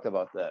just talked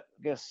about that.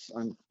 I guess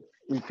I'm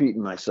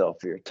repeating myself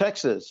here.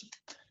 Texas,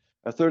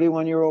 a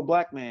 31-year-old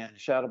black man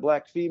shot a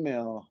black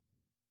female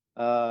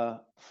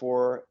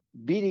for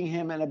beating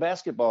him in a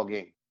basketball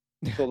game.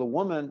 So the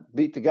woman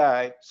beat the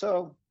guy,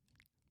 so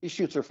he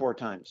shoots her 4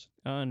 times.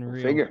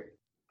 Unreal. Figure.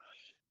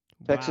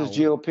 Texas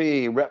Wow.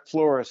 GOP Rep.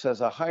 Flores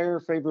has a higher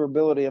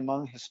favorability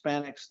among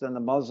Hispanics than the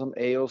Muslim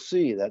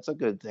AOC. That's a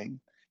good thing.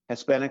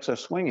 Hispanics are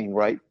swinging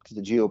right to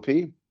the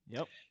GOP.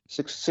 Yep.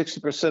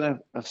 60%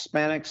 of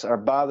Hispanics are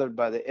bothered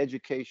by the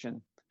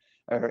education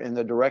or in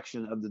the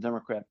direction of the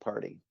Democrat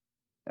Party.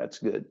 That's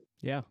good.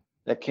 Yeah.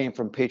 That came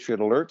from Patriot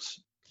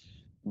Alerts.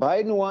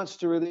 Biden wants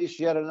to release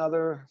yet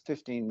another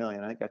 15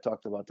 million. I think I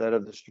talked about that,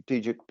 of the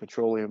Strategic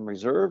Petroleum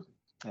Reserve.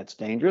 That's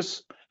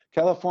dangerous.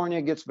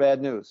 California gets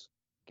bad news.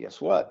 Guess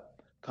what?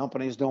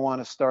 Companies don't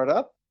want to start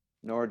up,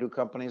 nor do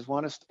companies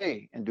want to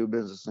stay and do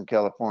business in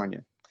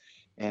California.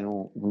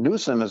 And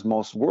Newsom is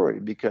most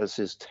worried because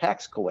his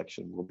tax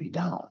collection will be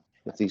down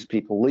if these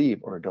people leave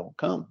or don't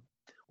come.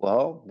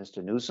 Well,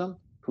 Mr. Newsom,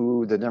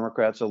 who the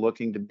Democrats are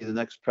looking to be the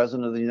next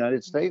president of the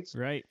United States,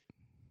 Right.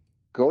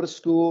 go to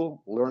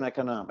school, learn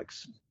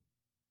economics.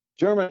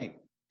 Germany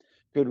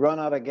could run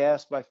out of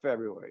gas by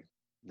February.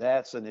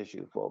 That's an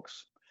issue,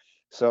 folks.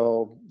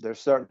 So they're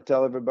starting to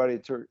tell everybody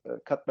to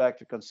cut back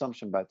to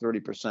consumption by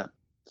 30%.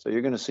 So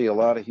you're going to see a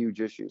lot of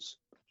huge issues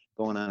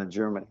going on in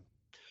Germany.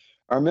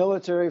 Our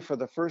military, for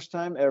the first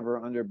time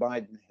ever under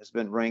Biden, has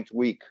been ranked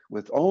weak,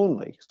 with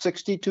only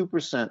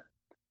 62%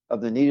 of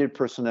the needed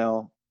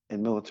personnel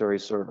in military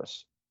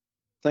service.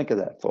 Think of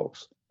that,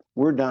 folks.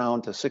 We're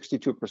down to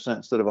 62%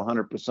 instead of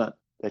 100%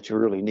 that you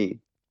really need.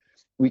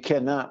 We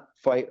cannot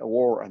fight a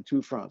war on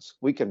 2 fronts.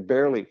 We can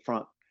barely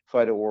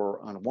fight a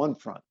war on 1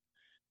 front,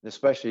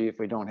 especially if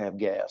we don't have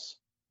gas.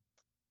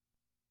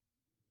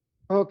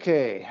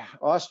 Okay,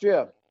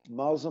 Austria,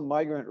 Muslim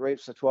migrant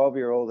rapes a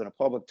 12-year-old in a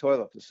public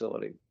toilet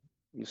facility.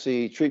 You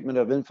see, treatment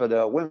of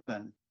infidel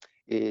women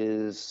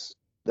is,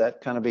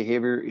 that kind of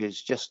behavior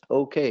is just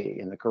okay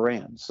in the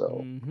Quran.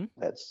 So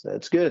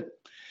that's good.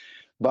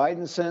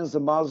 Biden sends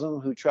the Muslim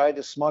who tried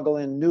to smuggle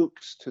in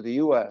nukes to the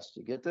U.S.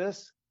 You get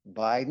this?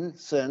 Biden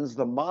sends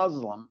the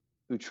Muslim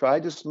who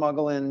tried to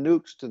smuggle in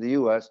nukes to the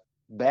U.S.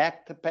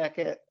 back to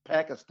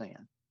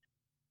Pakistan.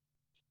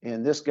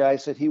 And this guy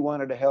said he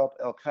wanted to help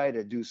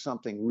Al-Qaeda do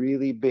something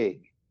really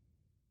big.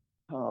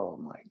 Oh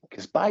my,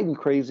 is Biden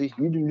crazy?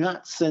 You do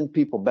not send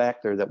people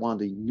back there that want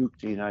to nuke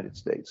the United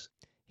States.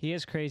 He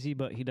is crazy,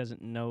 but he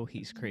doesn't know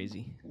he's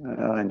crazy.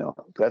 I know.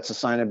 That's a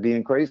sign of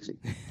being crazy.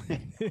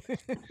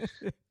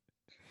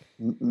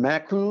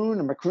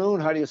 Macron,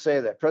 how do you say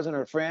that? President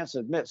of France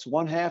admits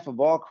 1/2 of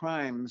all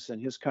crimes in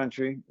his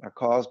country are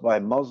caused by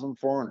Muslim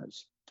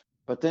foreigners,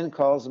 but then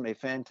calls them a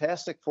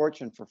fantastic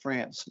fortune for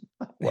France.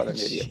 What an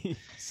idiot.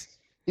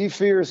 He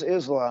fears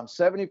Islam.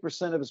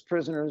 70% of his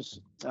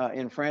prisoners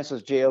in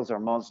France's jails are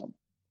Muslim.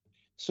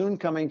 Soon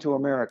coming to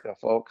America,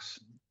 folks,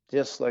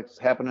 just like it's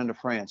happening to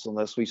France,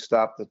 unless we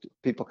stop the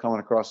people coming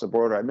across the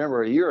border. I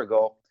remember a year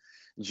ago,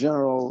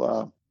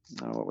 General,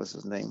 what was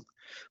his name?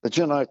 The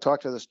general, I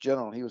talked to this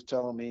general, he was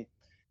telling me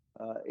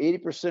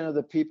 80% of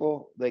the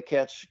people they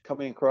catch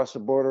coming across the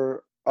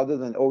border, other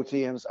than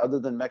OTMs, other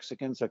than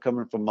Mexicans, are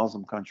coming from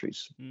Muslim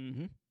countries.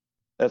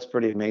 That's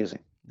pretty amazing.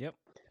 Yep.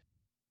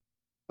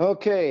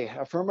 Okay,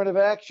 affirmative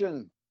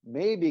action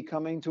may be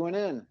coming to an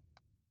end.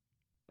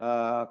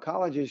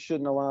 Colleges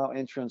shouldn't allow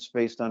entrance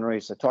based on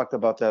race. I talked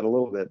about that a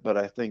little bit, but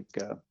I think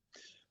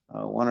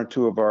 1 or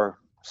 2 of our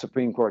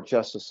Supreme Court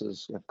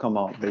justices have come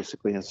out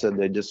basically and said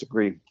they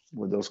disagree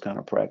with those kind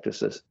of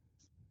practices.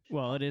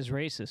 Well, it is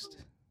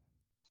racist.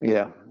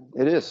 Yeah,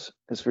 it is.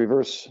 It's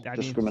reverse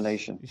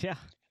discrimination. Yeah.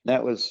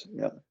 That was,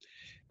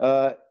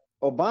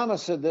 Obama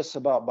said this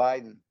about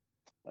Biden.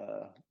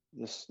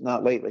 This,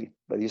 not lately,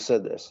 but he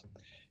said this.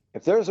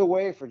 If there's a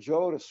way for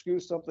Joe to screw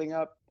something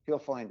up, he'll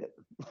find it.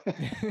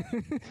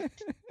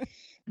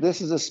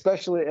 This is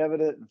especially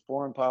evident in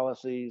foreign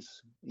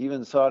policies.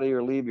 Even Saudi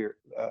or Libya,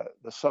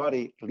 the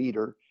Saudi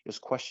leader is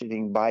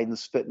questioning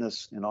Biden's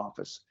fitness in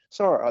office.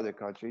 So are other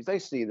countries. They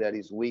see that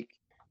he's weak,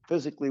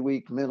 physically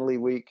weak, mentally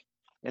weak,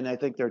 and I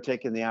think they're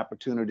taking the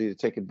opportunity to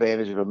take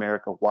advantage of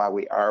America while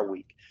we are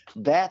weak.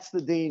 That's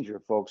the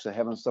danger, folks, of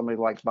having somebody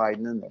like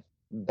Biden in there.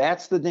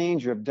 That's the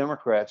danger of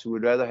Democrats who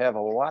would rather have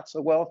lots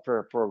of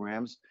welfare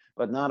programs,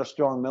 but not a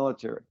strong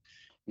military.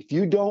 If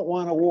you don't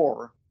want a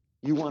war,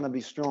 you want to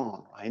be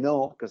strong. I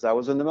know, because I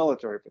was in the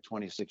military for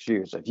 26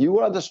 years. If you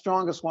are the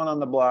strongest one on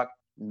the block,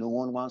 no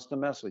one wants to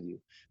mess with you.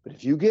 But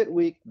if you get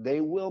weak, they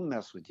will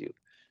mess with you.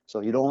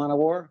 So you don't want a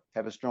war?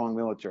 Have a strong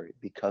military.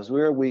 Because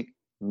we are weak,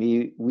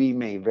 we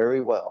may very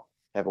well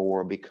have a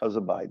war because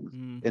of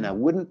Biden. And I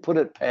wouldn't put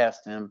it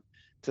past him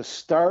to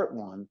start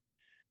one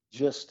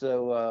just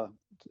to,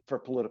 for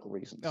political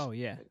reasons. Oh,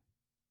 yeah.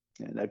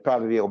 And that'd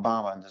probably be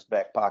Obama in his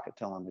back pocket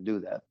telling him to do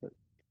that. But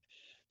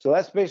so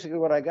that's basically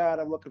what I got.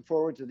 I'm looking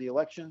forward to the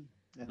election,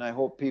 and I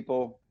hope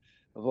people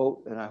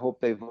vote, and I hope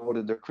they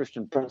voted their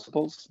Christian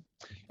principles.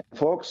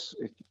 Folks,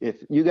 if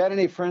you got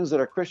any friends that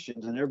are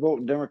Christians and they're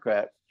voting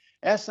Democrat,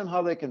 ask them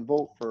how they can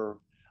vote for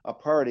a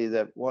party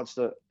that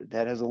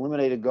has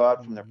eliminated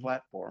God from their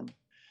platform,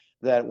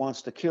 that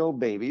wants to kill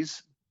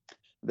babies,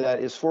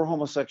 that is for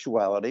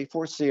homosexuality,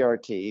 for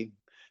CRT,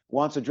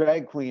 wants a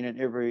drag queen in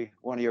every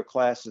one of your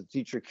classes to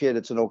teach your kid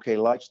it's an okay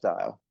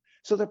lifestyle.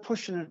 So they're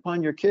pushing it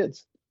upon your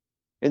kids.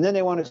 And then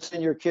they want to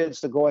send your kids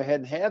to go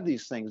ahead and have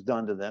these things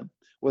done to them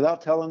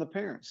without telling the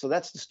parents. So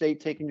that's the state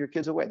taking your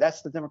kids away.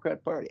 That's the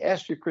Democrat Party.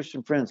 Ask your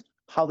Christian friends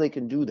how they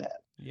can do that.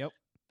 Yep.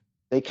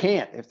 They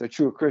can't if they're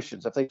true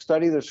Christians. If they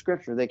study their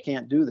scripture, they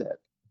can't do that.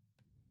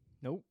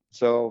 Nope.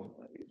 So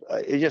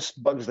it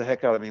just bugs the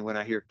heck out of me when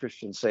I hear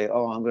Christians say,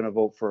 "Oh, I'm going to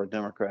vote for a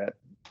Democrat,"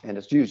 and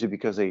it's usually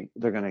because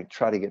they're going to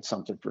try to get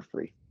something for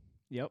free.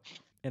 Yep.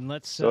 And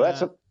let's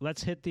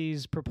hit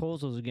these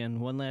proposals again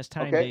one last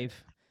time, Okay.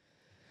 Dave.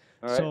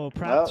 All right. So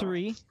Prop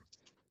 3,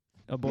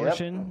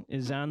 abortion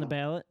is on the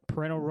ballot.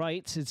 Parental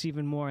rights, it's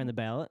even more on the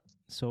ballot.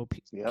 So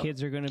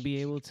kids are going to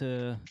be able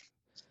to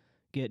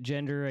get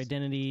gender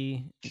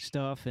identity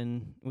stuff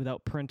and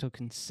without parental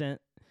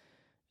consent.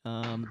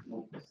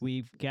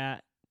 We've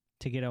got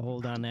to get a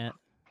hold on that.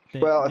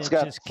 Well, it's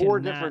got just four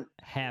cannot different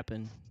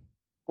happen.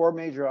 Four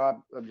major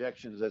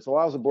objections. It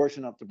allows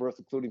abortion up to birth,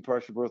 including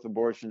partial birth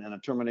abortion and a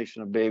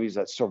termination of babies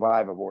that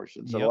survive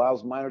abortions. It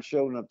allows minor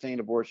children to obtain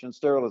abortion,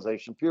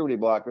 sterilization, puberty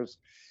blockers,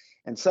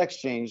 and sex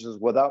changes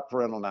without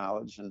parental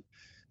knowledge. And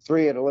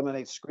 3, it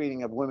eliminates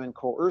screening of women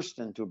coerced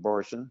into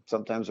abortion.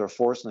 Sometimes they're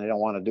forced and they don't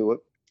want to do it.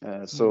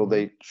 So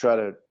they try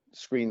to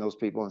screen those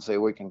people and say,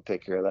 we can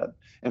take care of that.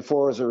 And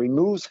 4 is it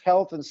removes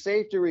health and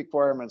safety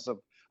requirements of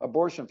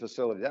abortion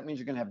facilities. That means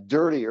you're going to have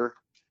dirtier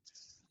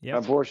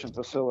abortion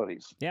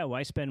facilities. Yeah,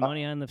 why spend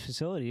money on the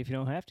facility if you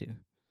don't have to?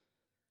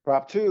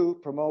 Prop 2,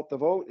 promote the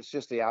vote. It's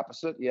just the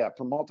opposite. Yeah,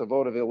 promote the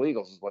vote of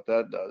illegals is what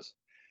that does.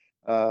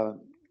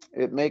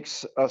 It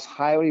makes us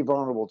highly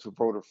vulnerable to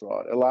voter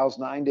fraud. It allows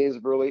 9 days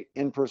of early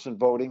in-person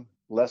voting,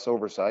 less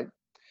oversight.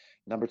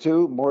 Number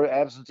 2, more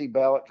absentee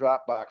ballot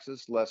drop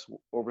boxes, less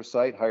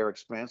oversight, higher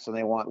expense, and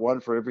they want one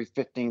for every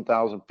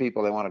 15,000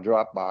 people. They want a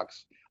drop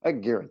box. I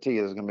can guarantee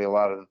you there's going to be a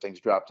lot of the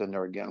things dropped in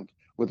there again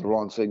with the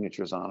wrong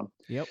signatures on them.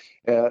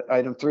 Yep.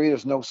 Item 3,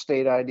 there's no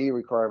state ID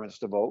requirements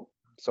to vote.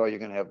 So you're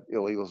going to have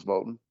illegals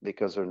voting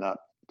because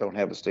don't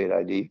have a state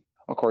ID.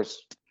 Of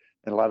course,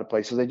 in a lot of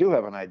places, they do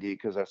have an ID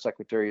because our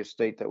Secretary of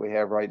State that we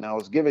have right now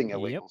is giving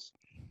illegals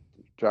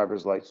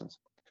driver's license.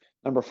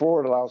 Number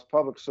 4, it allows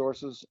public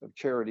sources of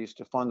charities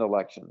to fund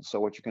elections.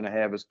 So what you're going to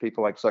have is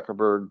people like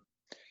Zuckerberg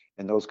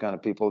and those kind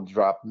of people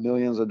drop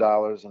millions of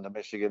dollars into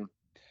Michigan,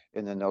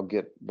 and then they'll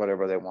get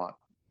whatever they want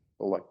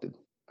elected,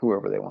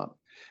 whoever they want.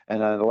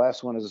 And then the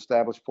last one is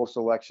established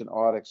post-election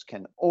audits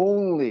can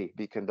only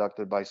be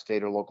conducted by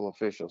state or local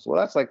officials. Well,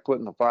 that's like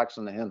putting the fox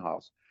in the hen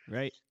house.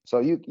 Right. So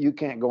you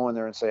can't go in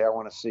there and say, I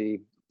want to see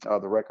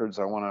the records.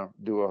 I want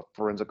to do a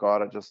forensic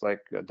audit just like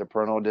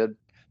DePerno did.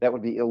 That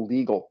would be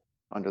illegal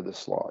under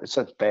this law. It's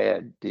a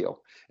bad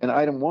deal. And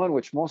item 1,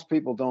 which most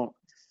people don't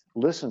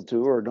listen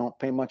to or don't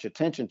pay much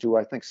attention to,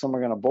 I think some are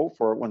going to vote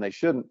for it when they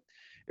shouldn't.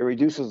 It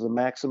reduces the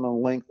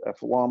maximum length a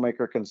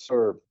lawmaker can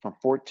serve from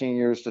 14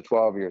 years to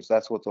 12 years.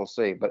 That's what they'll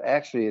say. But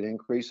actually, it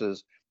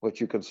increases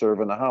what you can serve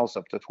in the House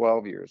up to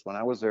 12 years. When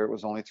I was there, it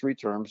was only 3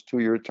 terms,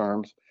 2-year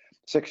terms,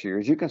 6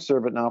 years. You can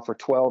serve it now for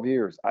 12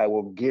 years. I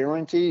will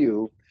guarantee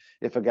you,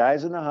 if a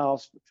guy's in the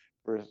House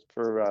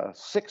for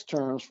 6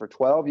 terms for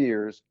 12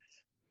 years,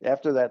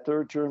 after that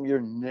 3rd term,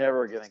 you're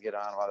never going to get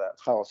on out of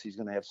that House. He's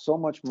going to have so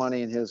much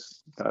money in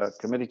his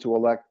committee to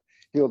elect.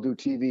 He'll do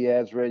TV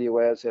ads, radio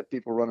ads, have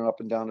people running up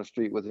and down the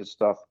street with his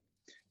stuff.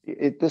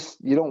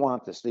 You don't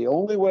want this. The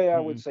only way I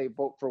would say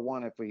vote for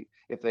one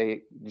if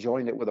they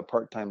joined it with a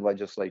part-time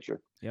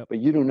legislature. Yep. But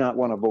you do not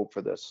want to vote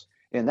for this.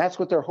 And that's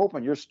what they're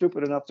hoping. You're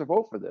stupid enough to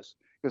vote for this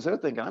because they're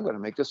thinking, I'm going to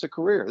make this a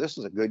career. This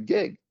is a good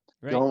gig.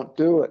 Right. Don't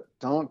do it.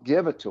 Don't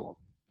give it to them.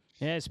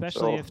 Yeah,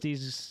 especially if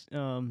these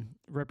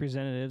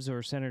representatives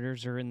or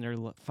senators are in their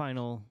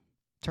final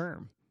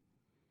term.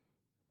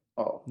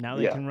 Oh, now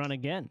they can run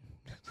again.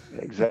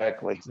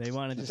 Exactly. They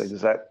want to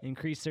just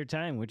increase their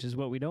time, which is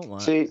what we don't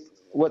want. See,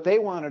 what they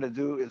wanted to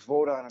do is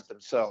vote on it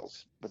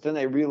themselves, but then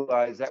they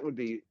realized that would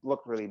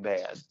look really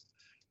bad.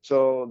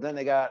 So then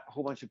they got a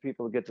whole bunch of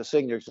people to get the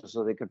signatures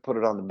so they could put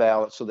it on the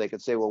ballot so they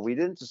could say, well, we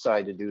didn't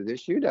decide to do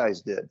this. You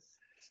guys did.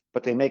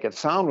 But they make it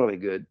sound really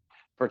good.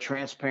 For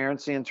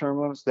transparency and term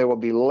limits, there will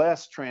be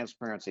less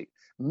transparency.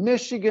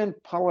 Michigan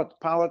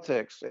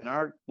politics in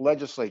our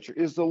legislature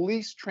is the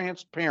least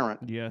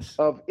transparent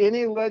of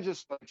any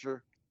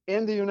legislature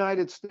in the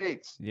United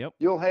States. Yep.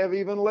 You'll have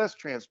even less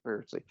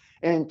transparency.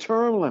 And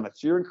term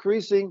limits, you're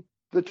increasing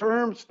the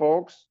terms,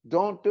 folks.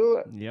 Don't do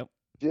it. Yep.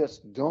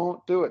 Just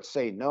don't do it.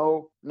 Say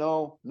no,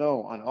 no,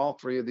 no on all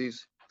 3 of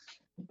these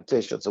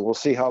petitions. And we'll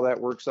see how that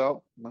works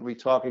out when we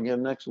talk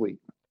again next week.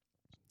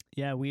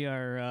 Yeah, we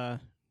are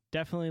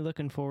definitely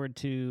looking forward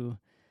to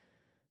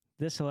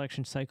this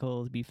election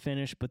cycle to be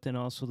finished, but then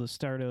also the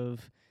start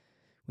of,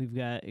 we've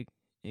got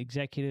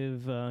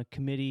executive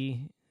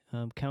committee,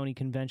 county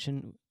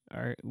convention.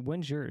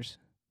 When's yours?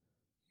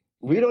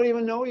 We don't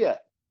even know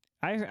yet.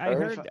 I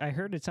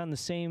heard it's on the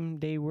same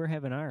day we're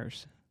having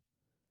ours,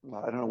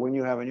 Well, I don't know when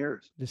you having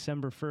yours.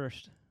 December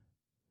 1st.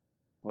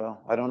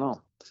 Well, I don't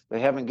know. They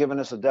haven't given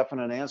us a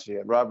definite answer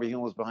yet. Robert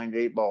Hume was behind the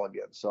 8 ball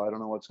again, so I don't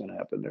know what's going to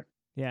happen there.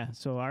 Yeah,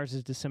 so ours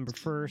is December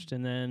 1st,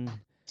 and then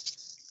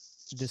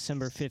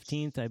December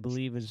 15th, I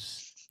believe,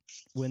 is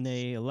when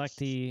they elect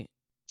the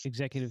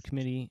executive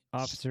committee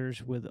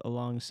officers with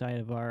alongside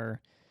of our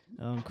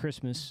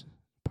Christmas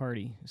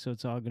party. So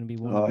it's all going to be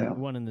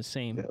one and the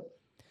same. Yeah.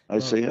 I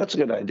see. That's a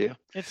good idea.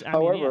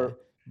 However,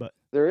 but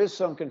there is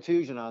some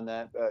confusion on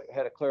that. I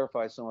had to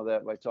clarify some of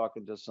that by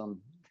talking to some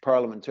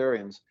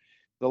parliamentarians.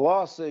 The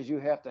law says you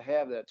have to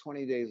have that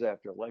 20 days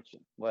after election.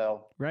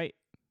 Well, right.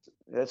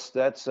 That's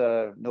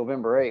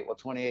November 8th. Well,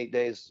 20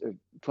 days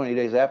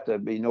after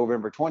it'd be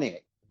November 28th.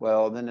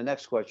 Well, then the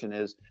next question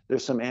is,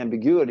 there's some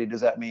ambiguity.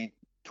 Does that mean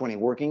 20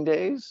 working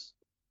days?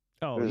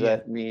 Oh, or does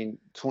that mean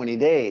 20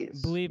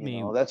 days? Believe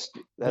me,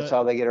 that's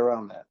how they get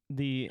around that.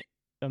 The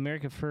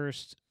America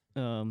First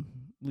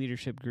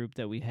leadership group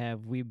that we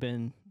have, we've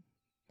been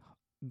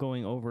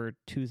going over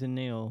tooth and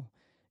nail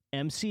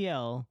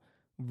MCL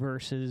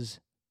versus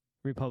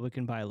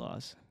Republican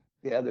bylaws.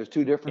 Yeah, there's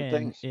two different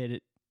things.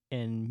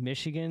 And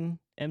Michigan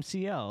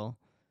MCL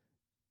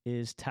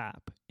is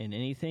top, and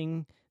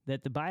anything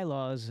that the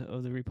bylaws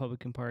of the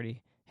Republican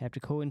Party have to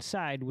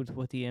coincide with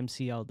what the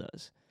MCL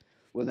does.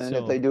 Well, then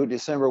if they do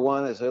December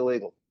 1, it's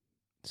illegal.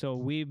 So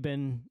we've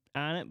been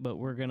on it, but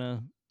we're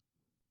gonna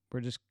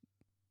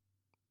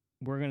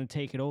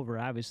take it over,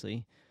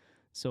 obviously.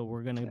 So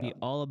we're gonna be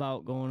all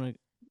about going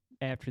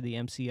after the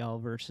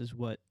MCL versus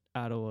what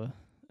Ottawa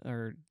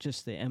or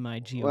just the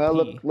MIGOP. Well,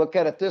 look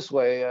at it this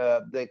way.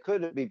 They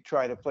could be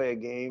trying to play a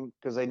game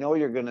because they know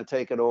you're going to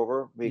take it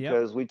over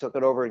because we took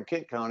it over in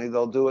Kent County.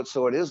 They'll do it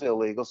so it is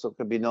illegal, so it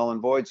could be null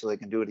and void so they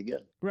can do it again.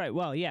 Right.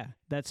 Well, yeah,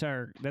 that's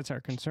our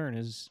concern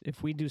is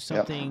if we do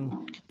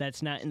something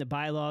that's not in the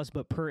bylaws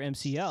but per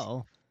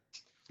MCL,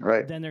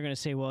 right? Then they're going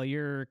to say, well,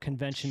 your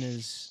convention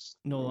is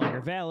no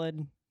longer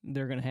valid.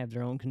 They're going to have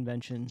their own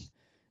convention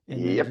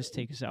and then just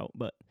take us out.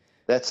 But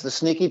that's the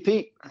sneaky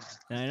Pete.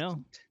 I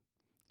know.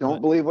 Don't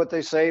believe what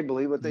they say,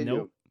 believe what they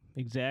do.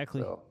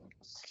 Exactly. So,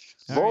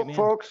 vote,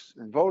 folks,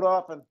 and vote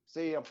often.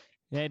 See you.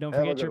 Yeah, don't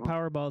forget your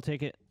Powerball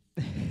ticket.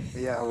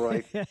 Yeah,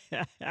 right.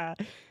 I'll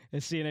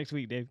see you next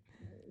week, Dave.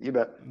 You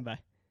bet. Bye.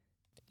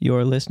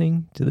 You're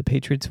listening to the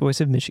Patriots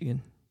Voice of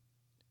Michigan.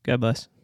 God bless.